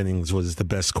Juwan Jennings was the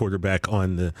best quarterback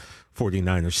on the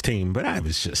 49ers team, but I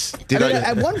was just...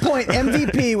 At one point,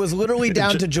 MVP was literally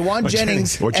down to Juwan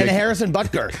Jennings and Harrison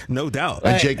Butker. No doubt.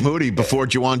 And Jake Moody before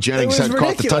Juwan Jennings had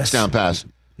caught the touchdown pass.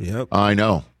 Yep. I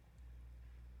know.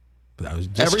 That was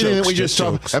just everything that we just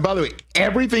talked. And by the way,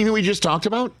 everything that we just talked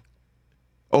about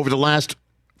over the last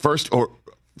first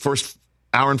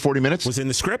hour and 40 minutes was in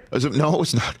the script. No, it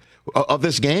was not. Of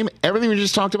this game, everything we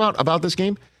just talked about this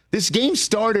game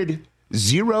started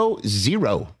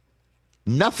 0-0,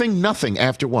 nothing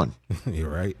after one. You're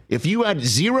right. If you had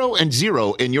 0 and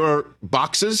 0 in your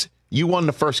boxes, you won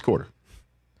the first quarter.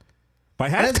 By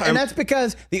halftime, and that's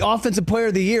because the offensive player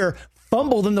of the year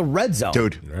fumbled in the red zone.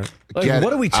 Dude,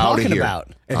 what are we talking about?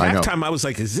 At halftime, I was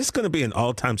like, is this going to be an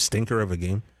all-time stinker of a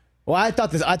game? Well, I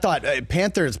thought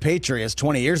Panthers Patriots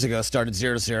 20 years ago started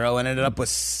 0-0 and ended up with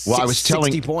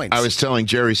 60 points. I was telling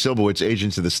Jerry Silbowitz,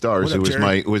 Agents of the Stars, who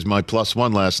was my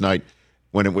 +1 last night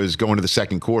when it was going to the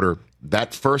second quarter.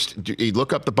 That you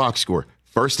look up the box score.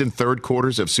 First and third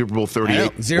quarters of Super Bowl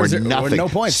 38 were nothing. No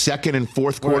points. Second and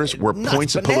fourth quarters were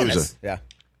points a palooza. Yeah.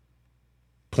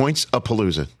 Points a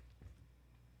palooza.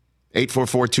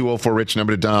 844-204-RICH,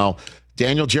 number to dial.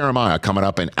 Daniel Jeremiah coming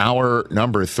up in hour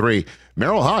number 3.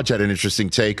 Merrill Hodge had an interesting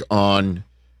take on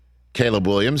Caleb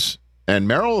Williams, and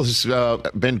Merrill has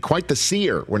been quite the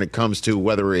seer when it comes to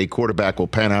whether a quarterback will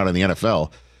pan out in the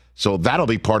NFL. So that'll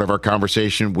be part of our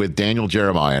conversation with Daniel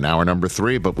Jeremiah in hour number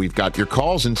 3, but we've got your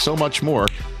calls and so much more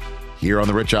here on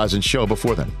the Rich Eisen Show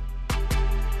before then.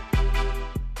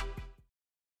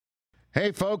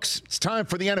 Hey, folks, it's time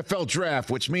for the NFL Draft,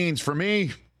 which means for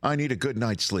me, I need a good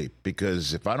night's sleep,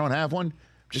 because if I don't have one, I'm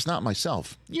just not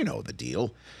myself. You know the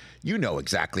deal. You know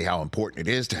exactly how important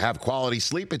it is to have quality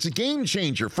sleep. It's a game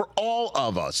changer for all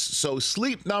of us. So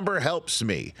Sleep Number helps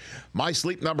me. My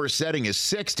Sleep Number setting is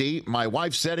 60. My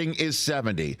wife's setting is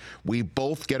 70. We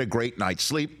both get a great night's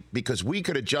sleep because we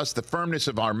could adjust the firmness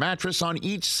of our mattress on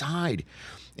each side.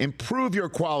 Improve your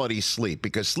quality sleep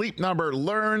because Sleep Number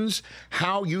learns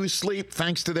how you sleep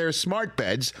thanks to their smart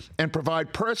beds and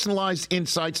provide personalized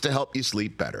insights to help you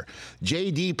sleep better.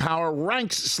 J.D. Power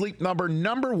ranks Sleep Number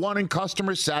 #1 in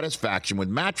customer satisfaction with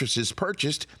mattresses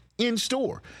purchased in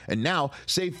store. And now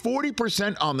save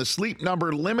 40% on the Sleep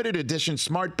Number limited edition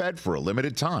smart bed for a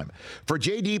limited time. For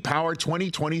J.D. Power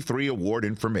 2023 award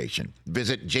information,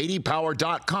 visit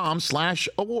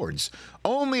jdpower.com/awards.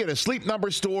 Only at a Sleep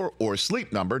Number store or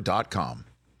sleepnumber.com.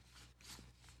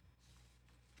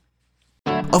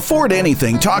 Afford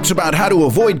Anything talks about how to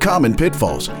avoid common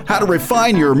pitfalls, how to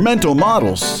refine your mental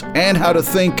models, and how to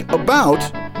think about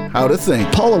how to think.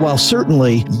 Paula, while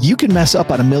certainly you can mess up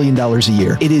on $1 million a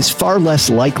year, it is far less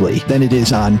likely than it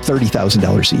is on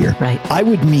 $30,000 a year. Right. I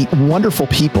would meet wonderful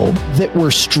people that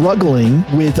were struggling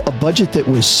with a budget that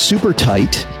was super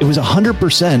tight. It was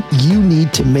 100% you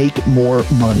need to make more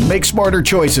money. Make smarter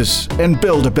choices and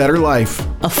build a better life.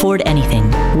 Afford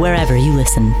Anything, wherever you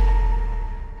listen.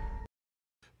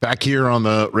 Back here on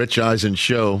the Rich Eisen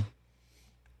Show.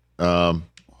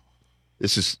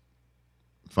 This is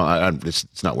fine.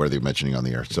 It's not worthy of mentioning on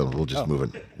the air, so we'll just move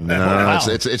it. No,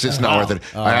 it's just not worth it.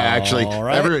 I actually,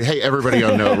 everybody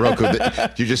on Roku,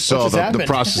 you just saw the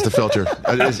process to filter.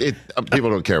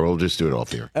 People don't care. We'll just do it off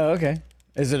the air. Oh, okay.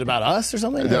 Is it about us or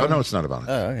something? No, it's not about us.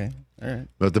 Oh, okay. All right.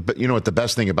 But you know what the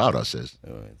best thing about us is?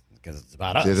 Because it's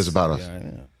about us. It is about us. Yeah,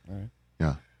 all right.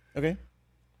 Yeah. Okay.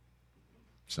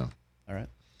 So. All right.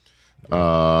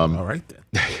 All right then.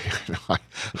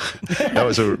 That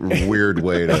was a weird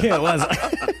way to. Yeah, it was.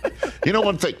 You know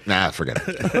one thing? Nah, forget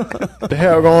it. The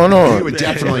hell going on? We would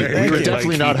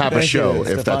definitely not have a show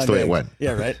if that's the way it went.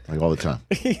 Yeah, right. Like all the time.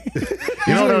 You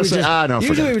know what I'm saying? No, usually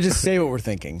forget we it. would just say what we're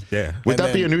thinking. Yeah. Would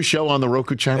that be a new show on the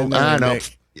Roku channel? No.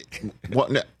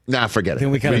 What? Nah, forget it.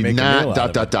 Then we kind of make a meal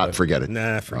out of it. Forget it.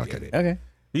 Nah, forget it. Okay.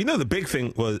 You know the big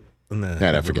thing was.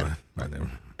 Nah, forget it.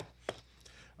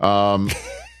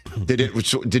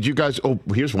 Did you guys? Oh,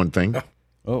 here's one thing.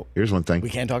 Here's one thing. We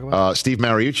can't talk about Steve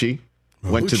Mariucci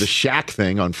went to the Shack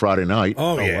thing on Friday night.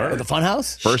 Oh yeah, the fun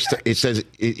house. He said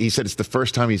it's the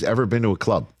first time he's ever been to a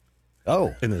club.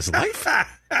 Oh. In his life?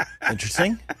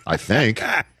 Interesting. I think.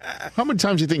 How many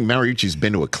times do you think Mariucci's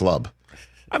been to a club?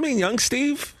 I mean, young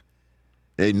Steve.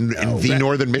 In the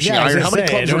Northern Michigan Yeah, Iron. How many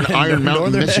clubs are in Iron Mountain,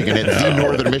 Northern- Michigan at the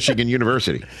Northern Michigan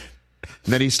University?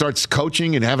 And then he starts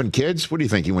coaching and having kids. What do you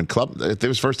think? He went club? It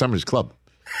was first time in his club.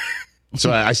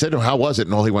 So I said to him, how was it?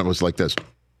 And all he went was like this.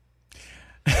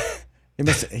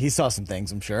 He saw some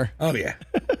things, I'm sure. Oh, yeah.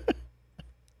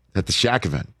 At the Shack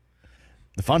event.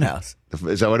 The Funhouse.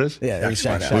 Is that what it is? Yeah, That's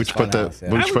Shack Wooch put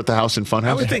the house in Funhouse?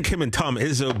 I would think him and Tom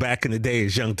Izzo back in the day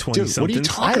as young 20-somethings. Dude, what are you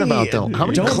talking about, though? How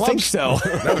many don't clubs? think so.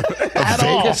 A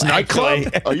Vegas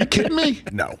nightclub? Are you kidding me?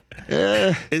 No.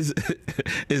 Yeah. Is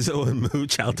Izzo and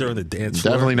Mooch out there on the dance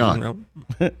floor? Definitely not.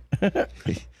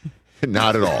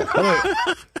 Not at all.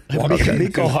 Okay.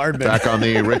 Miko Hardman. Back on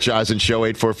the Rich Eisen Show,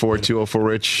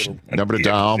 844-204-RICH. Number to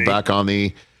dial. Back on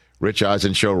the Rich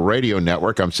Eisen Show radio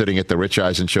network. I'm sitting at the Rich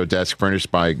Eisen Show desk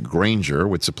furnished by Grainger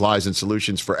with supplies and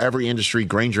solutions for every industry.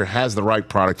 Grainger has the right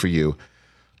product for you.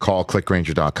 Call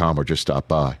clickgrainger.com or just stop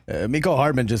by. Miko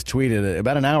Hardman just tweeted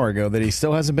about an hour ago that he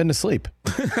still hasn't been to sleep.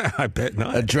 I bet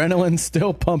not. Adrenaline's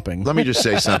still pumping. Let me just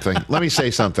say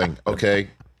something. Okay.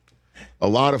 A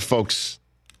lot of folks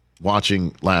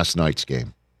watching last night's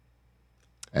game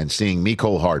and seeing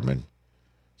Miko Hardman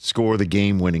score the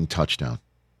game-winning touchdown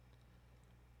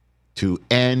to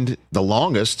end the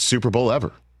longest Super Bowl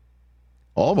ever.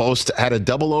 Almost at a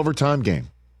double overtime game.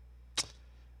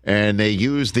 And they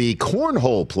used the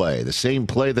cornhole play, the same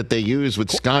play that they used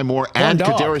with Sky Moore and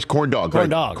Kadarius Corn Dog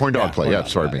play. Yeah,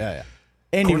 sorry. Yeah.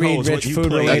 Andy Reid, Rich, food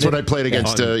related. That's what I played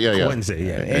against. Wednesday.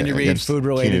 Yeah. Andy Reid, food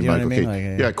related. You know what I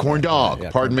mean? Yeah, Corn Dog.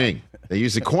 Pardon me. They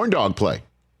used the Corn Dog play.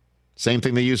 Same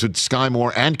thing they used with Sky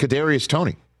Moore and Kadarius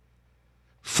Toney.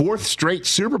 Fourth straight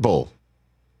Super Bowl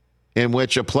in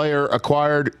which a player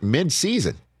acquired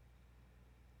mid-season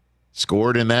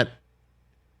scored in that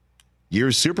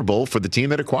year's Super Bowl for the team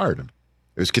that acquired him.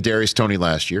 It was Kadarius Toney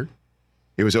last year.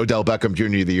 It was Odell Beckham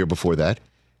Jr. the year before that.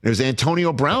 It was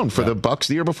Antonio Brown for the Bucs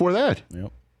the year before that.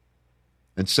 Yep.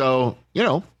 And so,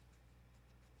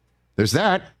 there's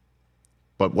that.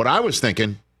 But what I was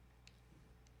thinking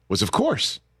was, of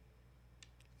course,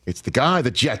 it's the guy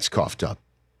the Jets coughed up.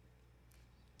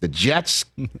 The Jets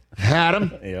had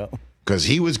him because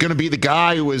he was going to be the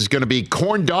guy who was going to be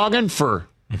corn dogging for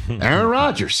Aaron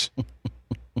Rodgers.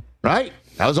 Right?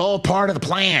 That was all part of the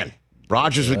plan.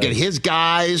 Rodgers would get his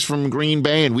guys from Green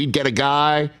Bay, and we'd get a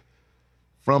guy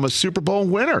from a Super Bowl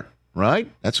winner, right?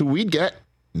 That's who we'd get.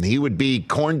 And he would be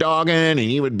corn dogging, and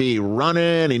he would be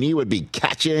running, and he would be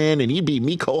catching, and he'd be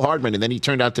Miko Hardman. And then he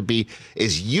turned out to be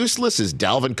as useless as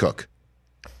Dalvin Cook.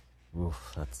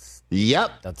 Oof, that's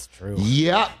true.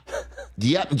 Yep.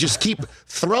 And just keep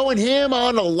throwing him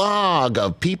on a log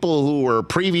of people who were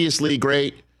previously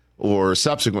great or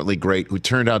subsequently great who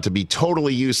turned out to be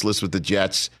totally useless with the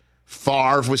Jets.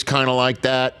 Favre was kind of like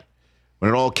that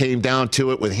when it all came down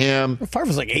to it with him. Favre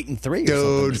was like 8-3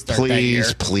 or something.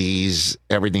 Dude, please.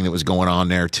 Everything that was going on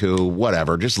there, too.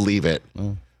 Whatever. Just leave it.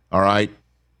 All right?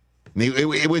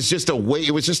 It was just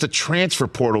a transfer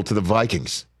portal to the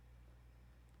Vikings.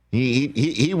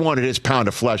 He wanted his pound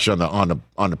of flesh on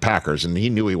the Packers, and he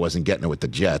knew he wasn't getting it with the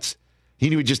Jets. He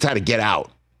knew he just had to get out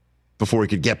before he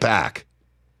could get back.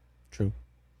 True.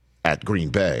 At Green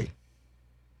Bay.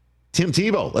 Tim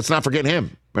Tebow, let's not forget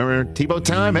him. Remember Tebow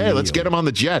time? Hey, let's get him on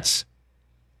the Jets.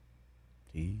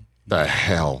 The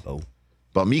hell.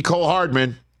 But Miko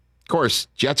Hardman, of course,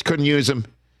 Jets couldn't use him.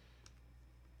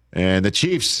 And the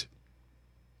Chiefs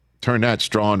turned that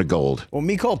straw into gold. Well,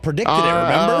 Miko predicted it,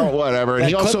 remember? Whatever. And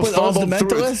he also fumbled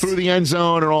through the end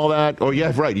zone and all that. Oh,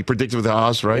 yeah, right. He predicted with the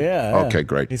Haas, right? Yeah. Okay,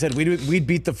 great. He said we'd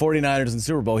beat the 49ers in the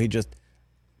Super Bowl. He just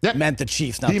meant the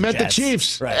Chiefs, not the Jets. He meant the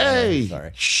Chiefs. Right. Hey,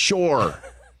 sorry. Sure.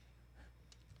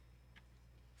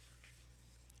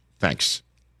 Thanks.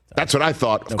 That's what I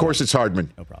thought. Of course it's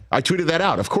Hardman. No problem. I tweeted that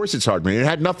out. Of course it's Hardman. It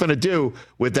had nothing to do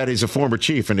with that he's a former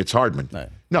Chief and it's Hardman.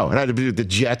 No, it had to do with the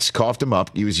Jets coughed him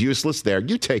up. He was useless there.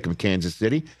 You take him, Kansas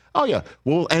City. Oh, yeah.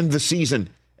 We'll end the season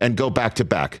and go back to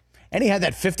back. And he had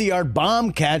that 50-yard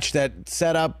bomb catch that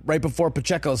set up right before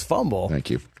Pacheco's fumble.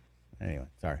 Thank you. Anyway,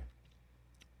 sorry.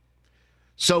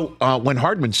 So when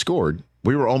Hardman scored,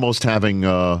 we were almost having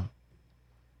a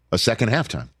second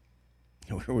halftime.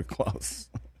 We were close.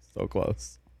 So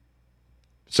close.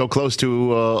 So close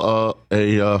to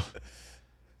an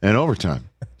overtime,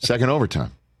 second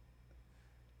overtime.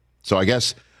 So I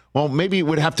guess, well, maybe it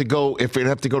would have to go, if it'd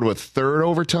have to go to a third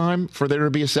overtime for there to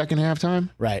be a second halftime.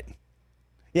 Right.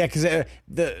 Yeah, because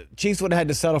the Chiefs would have had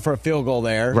to settle for a field goal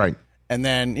there. Right. And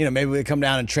then, maybe we come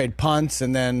down and trade punts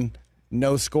and then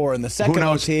no score in the second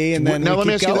OT, and then now let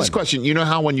me ask going. you this question. You know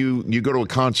how when you go to a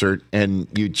concert and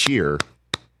you cheer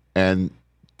and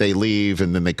they leave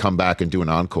and then they come back and do an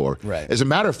encore? Right. As a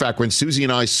matter of fact, when Susie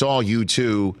and I saw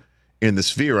U2 in the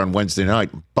Sphere on Wednesday night,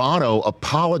 Bono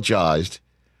apologized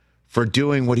for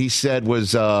doing what he said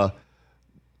was,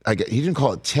 he didn't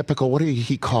call it typical. What did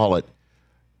he call it?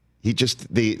 He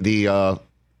just, the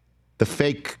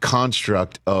fake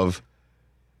construct of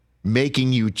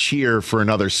making you cheer for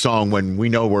another song when we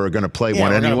know we're going to play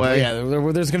one anyway.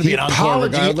 There's going to be an encore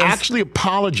regardless. He actually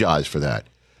apologized for that.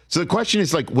 So the question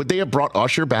is, would they have brought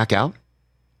Usher back out?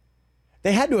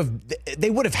 They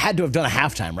would have had to have done a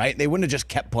halftime, right? They wouldn't have just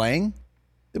kept playing.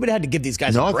 They would have had to give these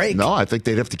guys a break. No, I think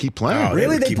they'd have to keep playing. Oh,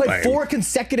 really? They played 4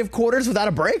 consecutive quarters without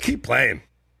a break? Keep playing.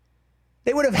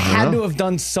 They would have had to have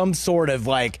done some sort of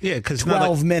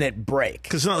 12-minute break.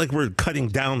 Because it's not like we're cutting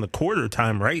down the quarter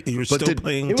time, right? You're still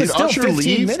playing. Did Usher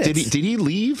leave? Did he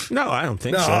leave? No, I don't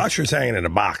think so. so. No, Usher's hanging in a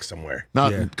box somewhere.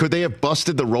 Now, could they have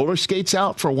busted the roller skates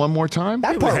out for one more time?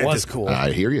 That part was cool.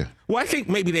 I hear you. Well, I think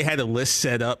maybe they had a list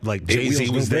set up. Like Jay-Z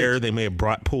was there. They may have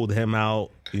pulled him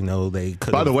out. They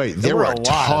could. By the way, there were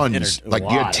tons. You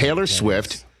had Taylor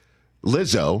Swift,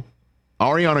 Lizzo,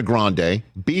 Ariana Grande,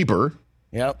 Bieber.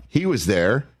 Yep. He was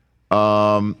there.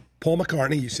 Paul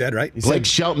McCartney, you said, right? Blake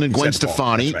Shelton and Gwen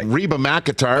Stefani. Right. Reba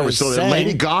McEntire was still there.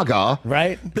 Lady Gaga.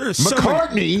 Right. There's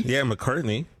McCartney.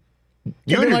 McCartney.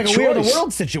 You had like a We Are the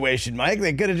World situation, Mike.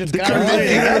 They could have just got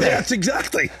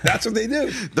That's what they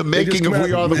do. The making of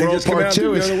We Are the World Part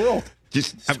 2 is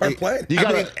just start playing.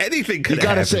 Anything could You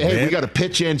got to happen, say, hey, man. we got to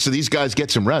pitch in so these guys get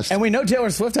some rest. And we know Taylor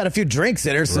Swift had a few drinks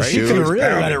in her, so she could really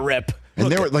let it rip. And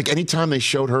they were anytime they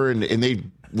showed her, and they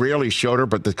rarely showed her,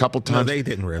 but the couple times. No, they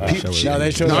didn't really show her. No,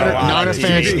 they showed her. Niner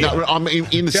fans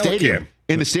in the stadium.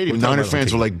 In the stadium, Niner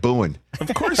fans were booing.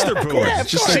 Of course they're booing.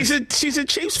 She's a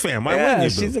Chiefs fan. Why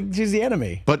wouldn't you boo? She's the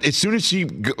enemy. But as soon as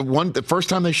the first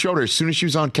time they showed her, as soon as she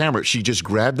was on camera, she just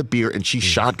grabbed the beer and she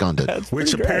shotgunned it.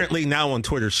 Which apparently now on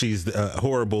Twitter, she's a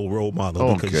horrible role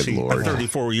model because she's a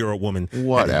 34-year-old woman.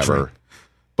 Whatever.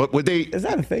 But would they? Is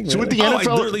that a thing? So would the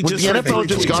NFL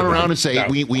just gone around and say,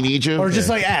 we need you? Or just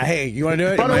hey, you want to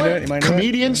do it? By the way,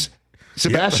 comedians.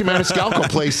 Sebastian Maniscalco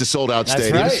placed the sold-out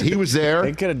stadiums. Right. He was there.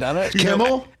 They could have done it.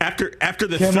 Kimmel after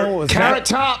the Kimmel third Carrot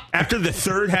Top. After the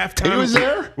third halftime, he was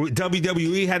there.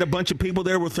 WWE had a bunch of people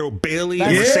there. We'll throw Bailey,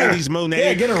 That's Mercedes Moné,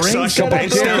 Yeah, get a ring Sasha set up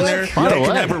Banks real down quick. there. By the They way,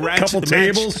 can have a couple ratchet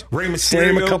tables, match. Rey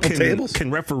slam a Mysterio couple tables.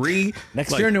 can referee.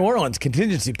 Next year in New Orleans,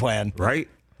 contingency plan. Right?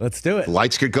 Let's do it.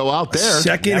 Lights could go out there.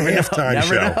 Second halftime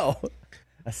show. Never know.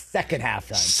 A second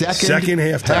halftime. Second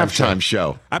halftime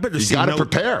show. I better you see got to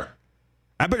prepare.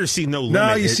 I better see No Limit.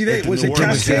 No, you see that was it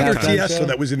Cascade or Tiesto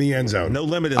that was in the end zone? No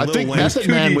Limit. I think Method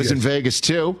Man was in Vegas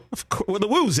too. Of course, well, the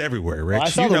Woo's everywhere, Rich. Well, I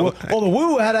saw the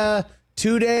Woo had a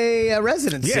 2-day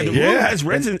residency. Yeah, the Woo has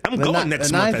residency. I'm going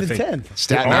next month, I think. 10th.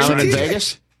 Staten Island and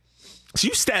Vegas. So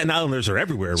you Staten Islanders are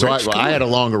everywhere, So Rich. I had a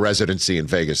longer residency in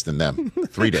Vegas than them.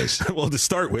 3 days. Well, to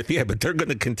start with, yeah, but they're going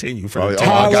to continue for the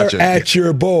Holler at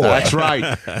your boy. That's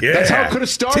right. That's how it could have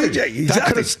started. TJ, That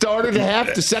could have started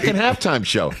the second halftime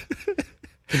show.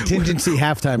 Contingency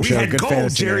halftime show. Had Good gold,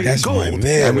 fantasy. Jerry. That's gold. my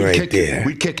man right there.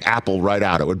 We'd kick Apple right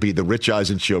out. It would be the Rich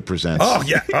Eisen Show presents. Oh,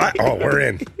 yeah. We're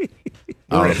in.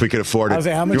 I don't know if we could afford it. I was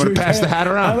like, how much you want to pass the hat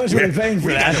around? How much are we paying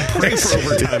for that? Pray for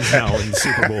overtime now in the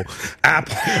Super Bowl.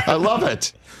 Apple. I love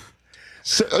it.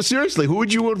 So, seriously, who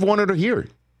would you have wanted to hear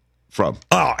from?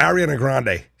 Oh, Ariana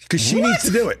Grande. Because she needs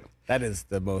to do it. That is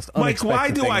the most Mike, why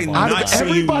unexpected do thing I of all. not see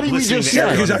everybody you we listening just to said.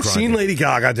 Ariana Because I've Grande? seen Lady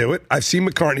Gaga do it. I've seen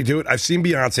McCartney do it. I've seen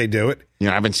Beyonce do it. I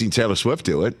haven't seen Taylor Swift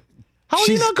do it. How are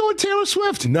you not going Taylor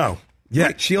Swift? No.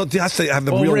 Yeah, she'll has to have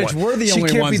the real Rich, one. we're the She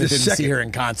only can't ones be that the didn't see her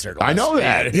in concert. I know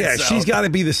that. Yeah, So- she's got to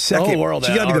be the second. The whole world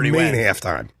She's got to be the already main went.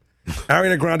 halftime.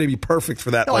 Ariana Grande would be perfect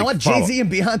for that. No, I want Jay-Z and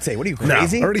Beyonce. What are you,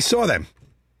 crazy? No, I already saw them.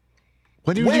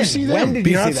 When did you see them? When did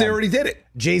you see Beyonce them? already did it.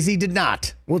 Jay-Z did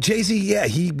not. Well, Jay-Z, yeah,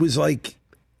 he was like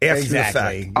after the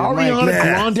fact. Ariana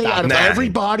Grande out of Nah.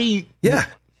 everybody. Yeah,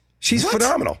 she's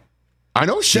phenomenal. I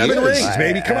know she 7 is. rings,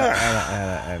 baby. Come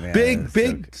on. Big.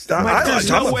 Mike, there's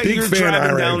I'm no a way big you're fan of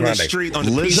driving Ariana down the Grande. street on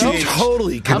the Lizzo? PGA.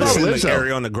 Totally. How about Listen to Lizzo?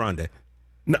 Ariana Grande.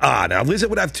 Now Lizzo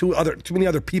would have too many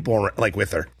other people like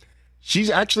with her. She's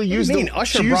actually What do used you mean? the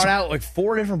Usher brought out like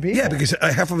 4 different people. Yeah, because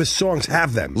half of his songs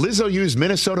have them. Lizzo used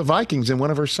Minnesota Vikings in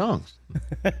one of her songs.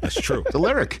 That's true. The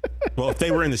lyric. Well, if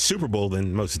they were in the Super Bowl,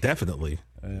 then most definitely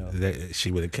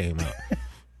she would have came out.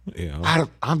 You know.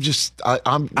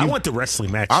 I want the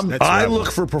wrestling match. I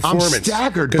look for performance. I'm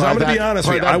staggered because by I'm going to be that- honest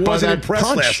by with you. that- I by wasn't that impressed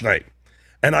punch. last night.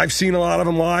 and I've seen a lot of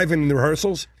him live in the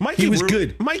rehearsals. He was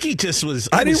good. Mikey just was.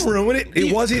 I didn't ruin it.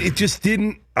 It wasn't. It just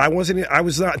didn't. I wasn't. I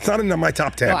was not. It's not in my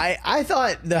top 10. No, I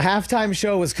thought the halftime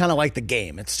show was kind of like the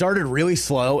game. It started really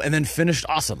slow and then finished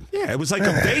awesome. Yeah, it was like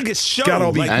a Vegas show.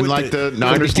 The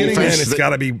Niners defense, it's got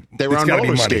to be. They were on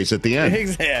roller skates at the end.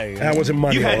 Exactly. That wasn't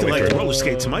money. You had to like through. roller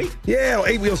skates, Mike. Yeah,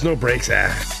 8 wheels, no brakes.